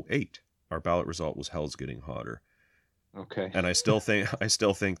 008. Our ballot result was Hell's Getting Hotter. Okay. And I still think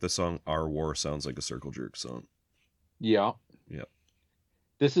the song Our War sounds like a Circle Jerk song. Yeah. Yep.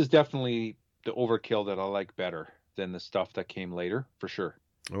 This is definitely the Overkill that I like better than the stuff that came later, for sure.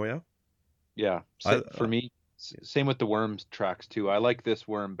 Oh, yeah? Yeah. For me, same with the Worms tracks too. I like this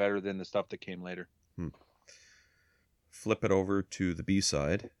Worm better than the stuff that came later. Flip it over to the B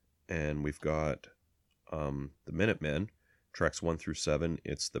side, and we've got the Minutemen, tracks 1 through 7.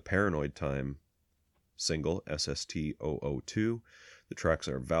 It's the Paranoid Time single, SST 002. The tracks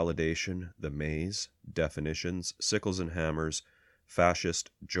are Validation, The Maze, Definitions, Sickles and Hammers,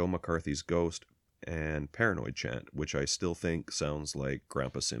 Fascist, Joe McCarthy's Ghost, and Paranoid Chant, which I still think sounds like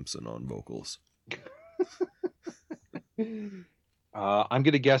Grandpa Simpson on vocals. I'm going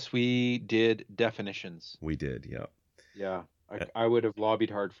to guess we did Definitions. We did, yeah. Yeah. I would have lobbied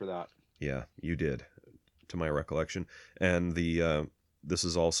hard for that. Yeah, you did, to my recollection. And this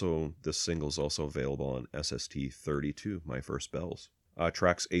single's also available on SST 32, My First Bells.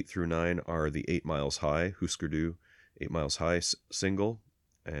 Tracks 8 through 9 are the 8 Miles High, Husker Du 8 Miles High single.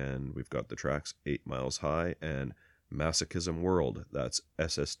 And we've got the tracks 8 Miles High and Masochism World. That's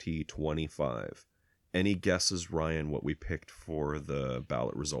SST 25. Any guesses, Ryan, what we picked for the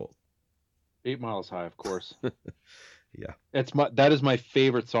ballot result? 8 Miles High, of course. Yeah. That is my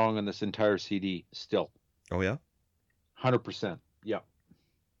favorite song on this entire CD still. Oh, yeah? 100%. Yeah.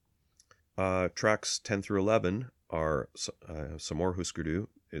 Tracks 10 through 11 are some more Husker Du.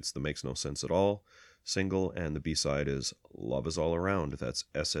 It's the Makes No Sense at All single, and the B-side is Love Is All Around. That's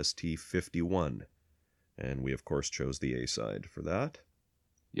SST 51. And we, of course, chose the A-side for that.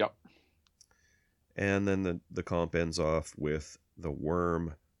 Yep. And then the comp ends off with the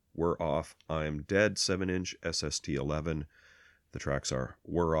Worm, We're Off, I'm Dead 7-inch, SST 11. The tracks are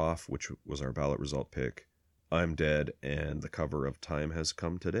We're Off, which was our ballot result pick, I'm Dead, and the cover of Time Has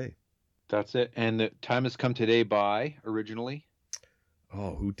Come Today. That's it. And the Time Has Come Today by, originally?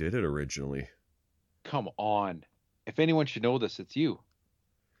 Oh, who did it originally? Come on. If anyone should know this, it's you.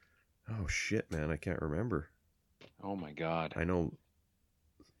 Oh, shit, man. I can't remember. Oh, my God. I know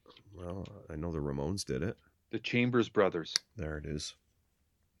the Ramones did it. The Chambers Brothers. There it is.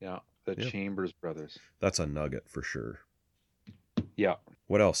 Yeah, the Chambers Brothers. That's a nugget for sure. Yeah.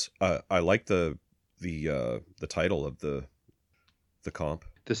 What else? I like the the title of the comp.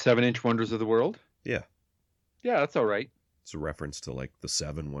 The 7-inch Wonders of the World? Yeah. Yeah, that's all right. It's a reference to like the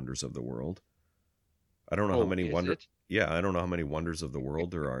 7 wonders of the world. I don't know Oh, how many is it? Yeah, I don't know how many wonders of the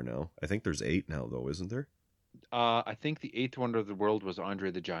world there are now. I think there's 8 now though, isn't there? I think the 8th Wonder of the World was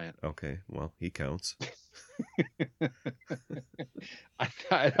Andre the Giant. Okay, well, he counts.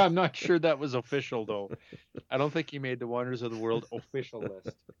 I'm not sure that was official, though. I don't think he made the Wonders of the World official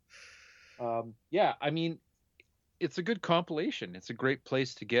list. Yeah, I mean, it's a good compilation. It's a great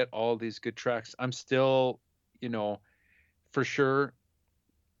place to get all these good tracks. I'm still, for sure,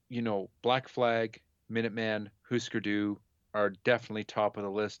 Black Flag, Minuteman, Husker Du are definitely top of the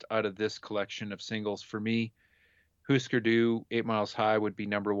list out of this collection of singles for me. Husker Du, 8 Miles High would be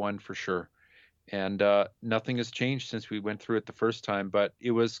number 1 for sure. And nothing has changed since we went through it the first time, but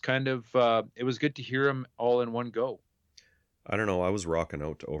it was it was good to hear them all in one go. I don't know, I was rocking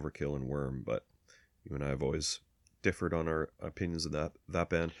out to Overkill and Worm, but you and I have always differed on our opinions of that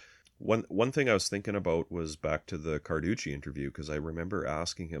band. One thing I was thinking about was back to the Carducci interview, because I remember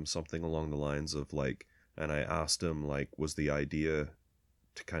asking him something along the lines of like, and I asked him like, was the idea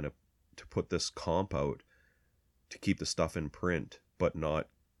to put this comp out to keep the stuff in print, but not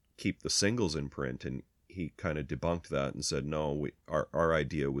keep the singles in print? And he kind of debunked that and said, no, our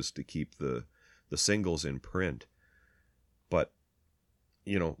idea was to keep the singles in print. But,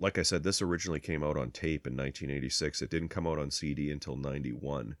 like I said, this originally came out on tape in 1986. It didn't come out on CD until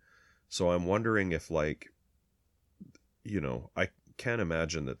 91. So I'm wondering if, like, I can't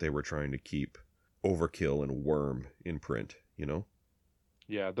imagine that they were trying to keep Overkill and Worm in print,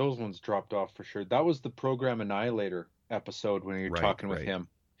 Yeah, those ones dropped off for sure. That was the Program Annihilator episode when you're talking with him.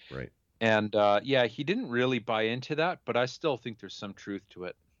 Right. And yeah, he didn't really buy into that, but I still think there's some truth to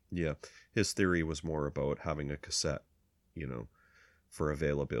it. Yeah. His theory was more about having a cassette, for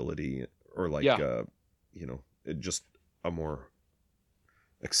availability, or like, just a more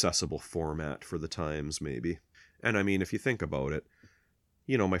accessible format for the times, maybe. And I mean, if you think about it,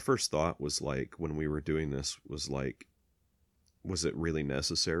 my first thought was like, when we were doing this, was like, was it really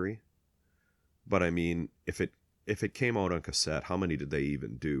necessary? But I mean, if it came out on cassette, how many did they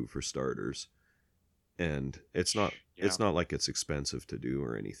even do, for starters? And it's not like it's expensive to do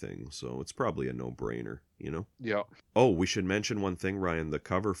or anything, so it's probably a no-brainer, Yeah. Oh, we should mention one thing, Ryan. The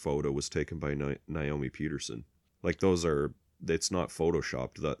cover photo was taken by Naomi Peterson. Like, it's not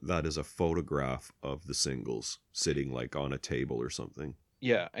photoshopped. That is a photograph of the singles sitting like on a table or something.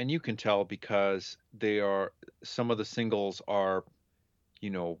 Yeah, and you can tell because some of the singles are,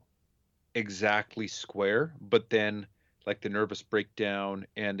 exactly square, but then like the Nervous Breakdown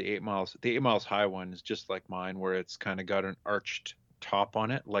and the 8 Miles High one is just like mine, where it's kind of got an arched top on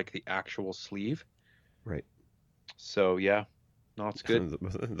it, like the actual sleeve. Right. So yeah, no, it's good.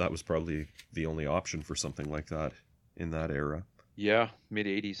 That was probably the only option for something like that in that era. Yeah, mid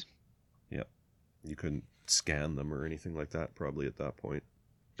 80s. Yeah. You couldn't scan them or anything like that probably at that point.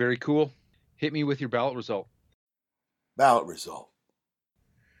 Very cool. Hit me with your ballot result. Ballot result.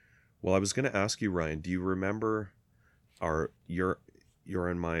 Well, I was going to ask you, Ryan, do you remember your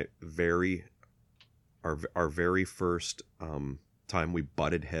and my our very first time we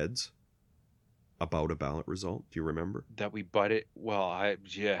butted heads about a ballot result? Do you remember? That we butted? Well,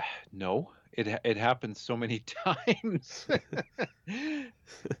 no. It happened so many times.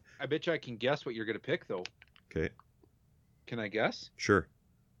 I bet you I can guess what you're going to pick, though. Okay. Can I guess? Sure.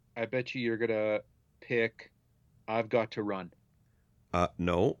 I bet you're going to pick I've Got to Run.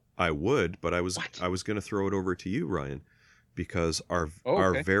 No, I would, but I was going to throw it over to you, Ryan, because our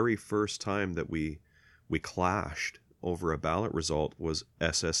very first time that we clashed over a ballot result was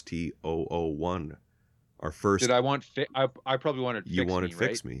SST 001. Our first. Did I want? I probably wanted. You wanted Me,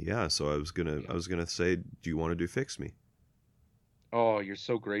 Fix right? Me, yeah. So I was gonna say, do you want to do Fix Me? Oh, you're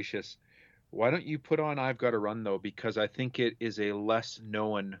so gracious. Why don't you put on I've Got to Run, though, because I think it is a less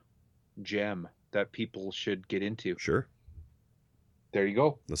known gem that people should get into. Sure. There you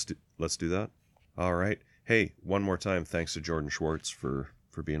go. Let's do that. All right. Hey, one more time, thanks to Jordan Schwartz for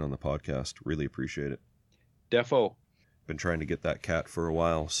being on the podcast. Really appreciate it. Defo. Been trying to get that cat for a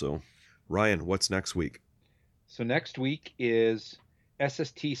while. So, Ryan, what's next week? So next week is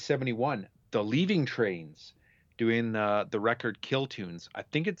SST 71, The Leaving Trains, doing the record Kill Tunes. I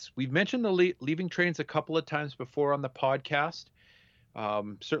think we've mentioned the Leaving Trains a couple of times before on the podcast.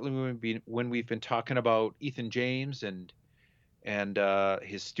 Certainly when we've been talking about Ethan James and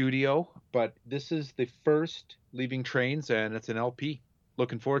his studio, but this is the first Leaving Trains, and it's an LP.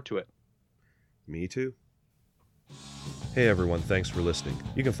 Looking forward to it. Me too. Hey everyone, thanks for listening.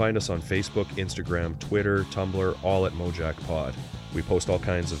 You can find us on Facebook, Instagram, Twitter, Tumblr, all at Mojack Pod. We post all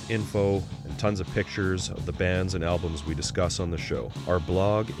kinds of info and tons of pictures of the bands and albums we discuss on the show. Our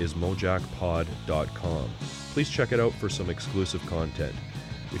blog is mojackpod.com. Please check it out for some exclusive content.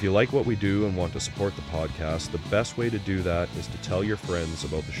 If you like what we do and want to support the podcast, the best way to do that is to tell your friends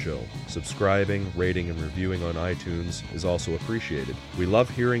about the show. Subscribing, rating, and reviewing on iTunes is also appreciated. We love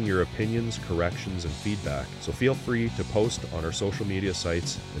hearing your opinions, corrections, and feedback, so feel free to post on our social media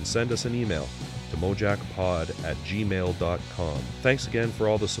sites and send us an email to mojackpod@gmail.com. Thanks again for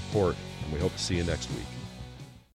all the support, and we hope to see you next week.